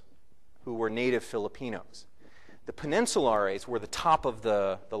Indios, who were native Filipinos. The Peninsulares were the top of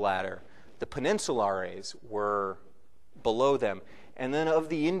the ladder. The Peninsulares were below them. And then of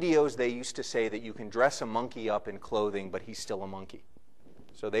the Indios, they used to say that you can dress a monkey up in clothing, but he's still a monkey.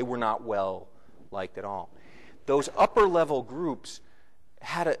 So they were not well liked at all. Those upper-level groups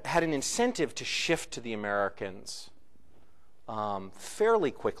had an incentive to shift to the Americans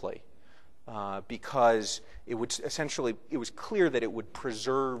fairly quickly because it was clear that it would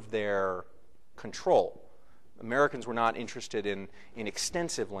preserve their control. Americans were not interested in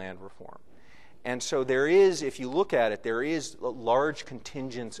extensive land reform. And so there is, if you look at it, there is large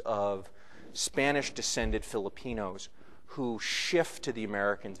contingents of Spanish-descended Filipinos who shift to the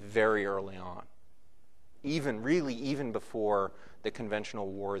Americans very early on, even before the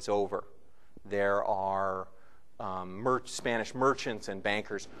conventional war is over. There are Spanish merchants and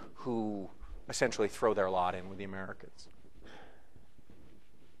bankers who essentially throw their lot in with the Americans.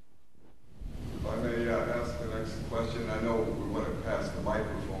 If I may ask the next question, I know we want to pass the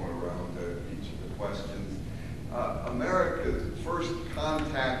microphone around to each of the questions. America's first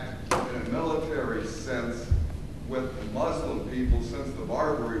contact in a military sense with the Muslim people since the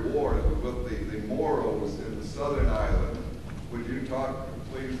Barbary Wars was with the Moros in the southern island. Would you talk,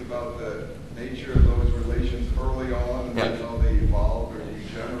 please, about the nature of those relations early on and how they evolved or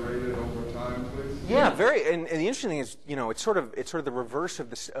degenerated over time, please? Yeah, very. And the interesting thing is, it's sort of the reverse of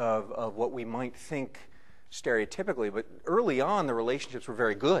this of what we might think stereotypically, but early on the relationships were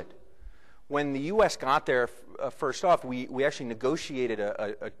very good. When the U.S. got there, first off, we actually negotiated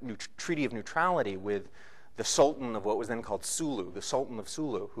a treaty of neutrality with the Sultan of what was then called Sulu, the Sultan of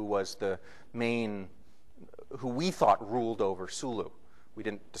Sulu, who was the main, who we thought ruled over Sulu. We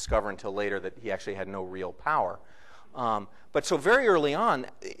didn't discover until later that he actually had no real power. But so very early on,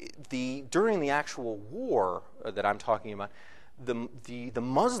 during the actual war that I'm talking about, the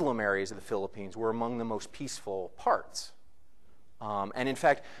Muslim areas of the Philippines were among the most peaceful parts. And in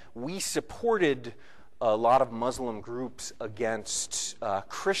fact, we supported a lot of Muslim groups against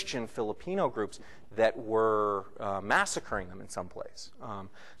Christian Filipino groups that were massacring them in some place.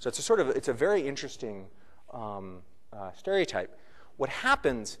 So it's a very interesting stereotype. What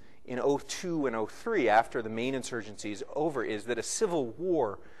happens in 2002 and 2003, after the main insurgency is over, is that a civil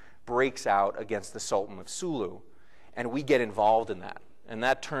war breaks out against the Sultan of Sulu, and we get involved in that. And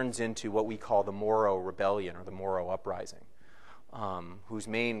that turns into what we call the Moro Rebellion, or the Moro Uprising, whose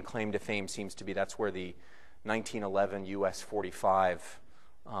main claim to fame seems to be that's where the 1911 US 45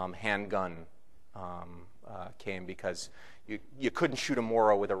 handgun came, because you couldn't shoot a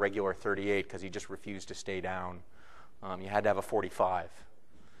Moro with a regular .38 because he just refused to stay down. You had to have a .45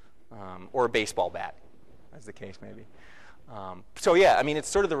 or a baseball bat, as the case may be. So yeah, I mean, it's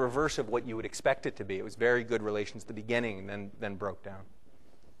sort of the reverse of what you would expect it to be. It was very good relations at the beginning, and then broke down.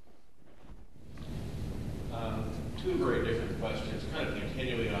 Two very different questions, kind of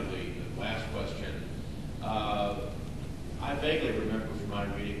continuing on the last question. I vaguely remember from my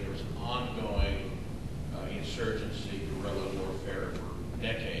reading there was an ongoing insurgency, guerrilla warfare for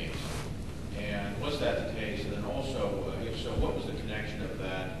decades. And was that the case? And then also, if so, what was the connection of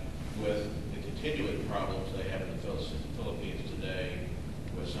that with the continuing problems they have in the Philippines today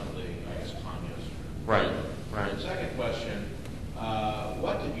with some of the, I guess, communists? Right. And the second question,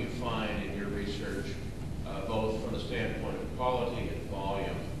 what did you find in your research, both from the standpoint of quality and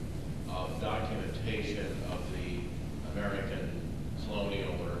volume of documentation of the American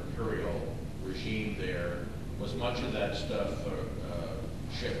colonial or imperial regime there? Was much of that stuff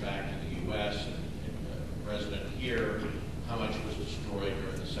shipped back to the U.S. and resident here? How much was destroyed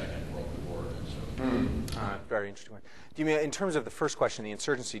during the Second World War and so forth? Very interesting one. Do you mean in terms of the first question, the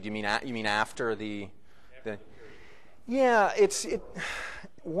insurgency? Do you mean after the? Yeah,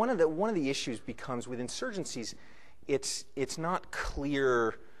 one of the issues becomes with insurgencies, it's not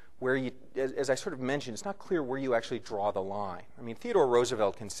clear where you, as I sort of mentioned, it's not clear where you actually draw the line. I mean, Theodore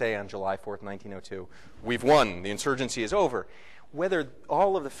Roosevelt can say on July 4th, 1902, "We've won. The insurgency is over." Whether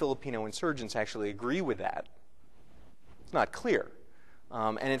all of the Filipino insurgents actually agree with that, it's not clear.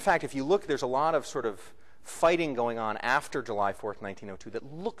 And in fact, if you look, there's a lot of sort of fighting going on after July 4th, 1902 that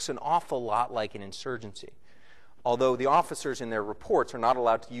looks an awful lot like an insurgency. Although the officers in their reports are not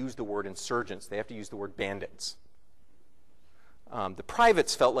allowed to use the word insurgents. They have to use the word bandits. The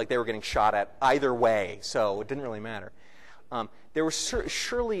privates felt like they were getting shot at either way, so it didn't really matter. There was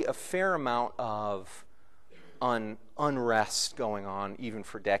surely a fair amount of unrest going on even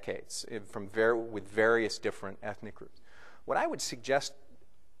for decades with various different ethnic groups. What I would suggest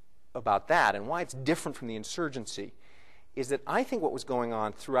about that and why it's different from the insurgency is that I think what was going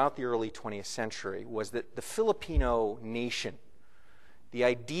on throughout the early 20th century was that the Filipino nation, the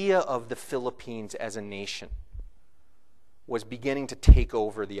idea of the Philippines as a nation, was beginning to take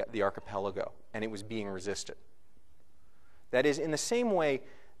over the archipelago, and it was being resisted. That is, in the same way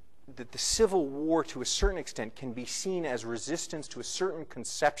that the Civil War, to a certain extent, can be seen as resistance to a certain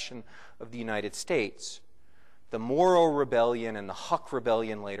conception of the United States, the Moro Rebellion and the Huck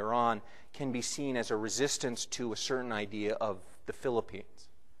Rebellion later on can be seen as a resistance to a certain idea of the Philippines.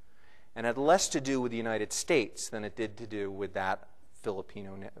 And it had less to do with the United States than it did to do with that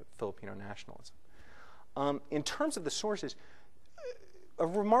Filipino nationalism. In terms of the sources, a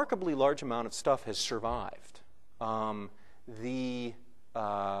remarkably large amount of stuff has survived.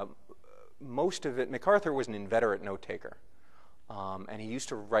 Most of it, MacArthur was an inveterate note-taker, and he used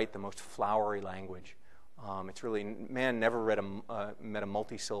to write the most flowery language. It's really, man never met a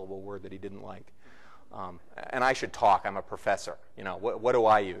multi-syllable word that he didn't like. And I should talk, I'm a professor, you know, what do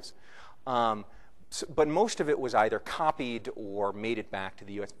I use? But most of it was either copied or made it back to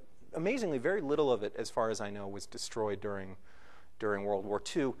the U.S. Amazingly, very little of it, as far as I know, was destroyed during World War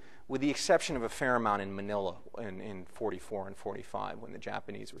II, with the exception of a fair amount in Manila in 44 and 45, when the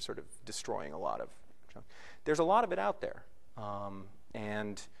Japanese were sort of destroying a lot of junk. There's a lot of it out there.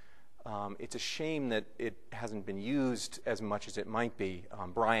 It's a shame that it hasn't been used as much as it might be.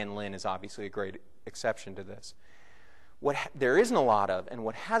 Brian Lynn is obviously a great exception to this. What there isn't a lot of, and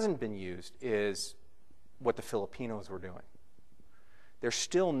what hasn't been used, is what the Filipinos were doing. There's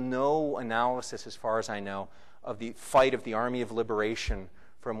still no analysis, as far as I know, of the fight of the Army of Liberation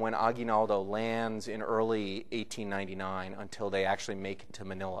from when Aguinaldo lands in early 1899 until they actually make it to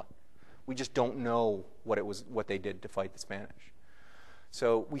Manila. We just don't know what they did to fight the Spanish.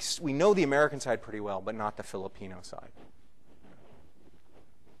 So we know the American side pretty well, but not the Filipino side.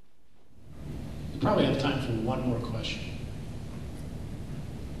 We probably have time for one more question.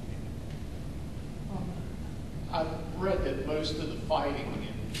 I've read that most of the fighting in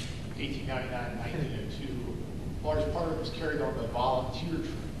 1899 and 1902, a large part of it was carried on by volunteer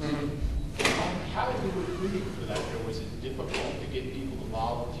troops. How did you recruit for that? Was it difficult to get people to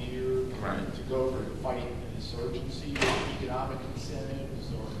volunteer, to go over and fight an insurgency, economic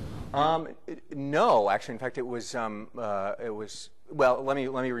incentives, or? No, actually, in fact, it was. Well, let me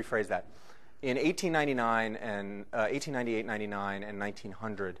rephrase that. In 1899 and 1898, 99, and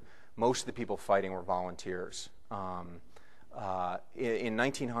 1900, most of the people fighting were volunteers. In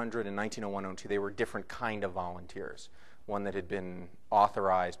 1900 and 1901, 02, they were a different kind of volunteers. One that had been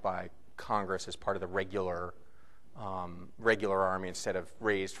authorized by Congress as part of the regular army instead of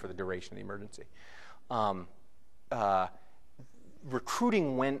raised for the duration of the emergency.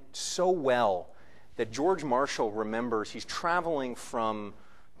 Recruiting went so well that George Marshall remembers he's traveling from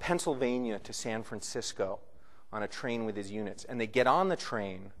Pennsylvania to San Francisco on a train with his units, and they get on the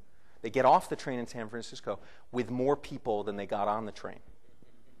train. They get off the train in San Francisco with more people than they got on the train.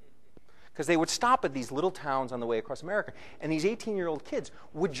 Because they would stop at these little towns on the way across America, and these 18-year-old kids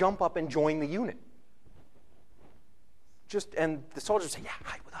would jump up and join the unit. And the soldiers would say, yeah,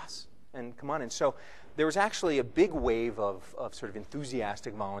 hide with us, and come on in. So there was actually a big wave of sort of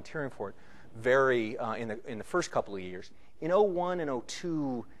enthusiastic volunteering for it, in the first couple of years. In 01 and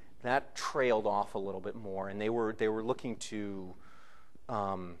 02, that trailed off a little bit more, and they were looking to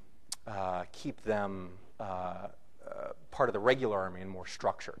keep them part of the regular army and more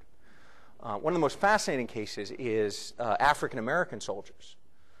structured. One of the most fascinating cases is African-American soldiers.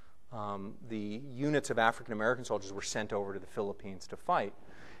 The units of African-American soldiers were sent over to the Philippines to fight,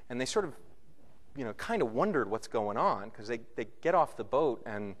 and they sort of, kind of wondered what's going on, because they get off the boat,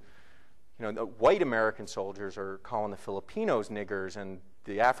 and the white American soldiers are calling the Filipinos niggers, and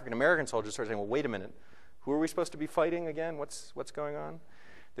the African-American soldiers are saying, well, wait a minute, who are we supposed to be fighting again? What's going on?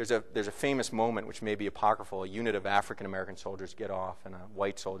 There's a famous moment, which may be apocryphal. A unit of African-American soldiers get off, and a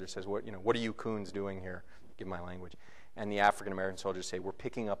white soldier says, what are you coons doing here? Give my language. And the African-American soldiers say, we're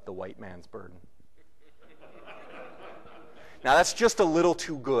picking up the white man's burden. Now, that's just a little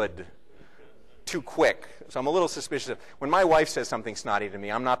too good, too quick. So I'm a little suspicious of, when my wife says something snotty to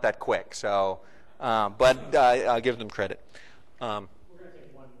me, I'm not that quick. So, but I'll give them credit. We're going to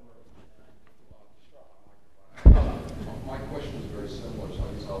take one more. My question is very similar, so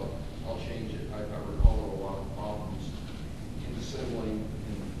I guess I'll change it. I recall a lot of problems in assembling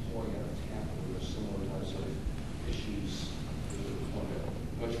and deploying out of Tampa. There were similar types of issues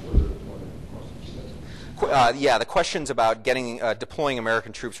much further deployment across the state. Yeah, the questions about deploying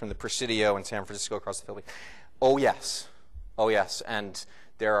American troops from the Presidio in San Francisco across the Philippines. Oh yes, and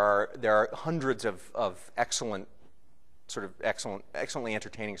there are hundreds of excellently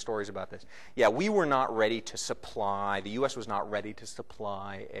entertaining stories about this. Yeah, we were not ready to supply. The U.S. was not ready to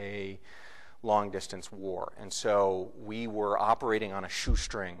supply a long-distance war, and so we were operating on a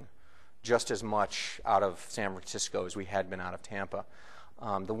shoestring, just as much out of San Francisco as we had been out of Tampa.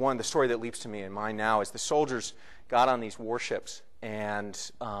 The story that leaps to me in mind now is the soldiers got on these warships, and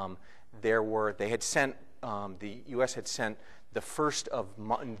the U.S. had sent the first of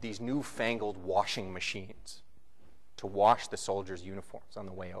these newfangled washing machines to wash the soldiers' uniforms on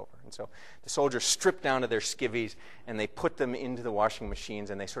the way over. And so the soldiers stripped down to their skivvies, and they put them into the washing machines,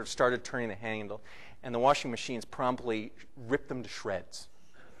 and they sort of started turning the handle, and the washing machines promptly ripped them to shreds.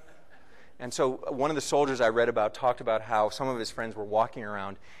 And so one of the soldiers I read about talked about how some of his friends were walking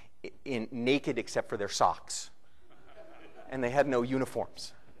around naked except for their socks. And they had no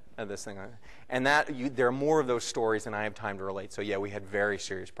uniforms. This thing. And there are more of those stories than I have time to relate. So yeah, we had very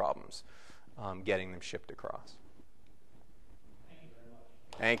serious problems getting them shipped across. Thank you very much.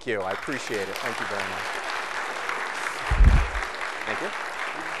 Thank you. I appreciate it. Thank you very much. Thank you.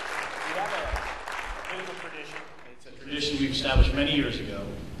 We have a beautiful tradition. It's a tradition we've established many years ago,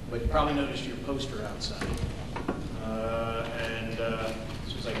 but you probably noticed your poster outside. And as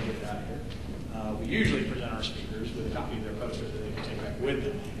soon as I can get it out of here, we usually present our speakers with a copy of their poster that they can take back with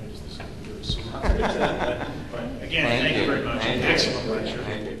them. This is very smart. But again, thank you very much. Excellent lecture.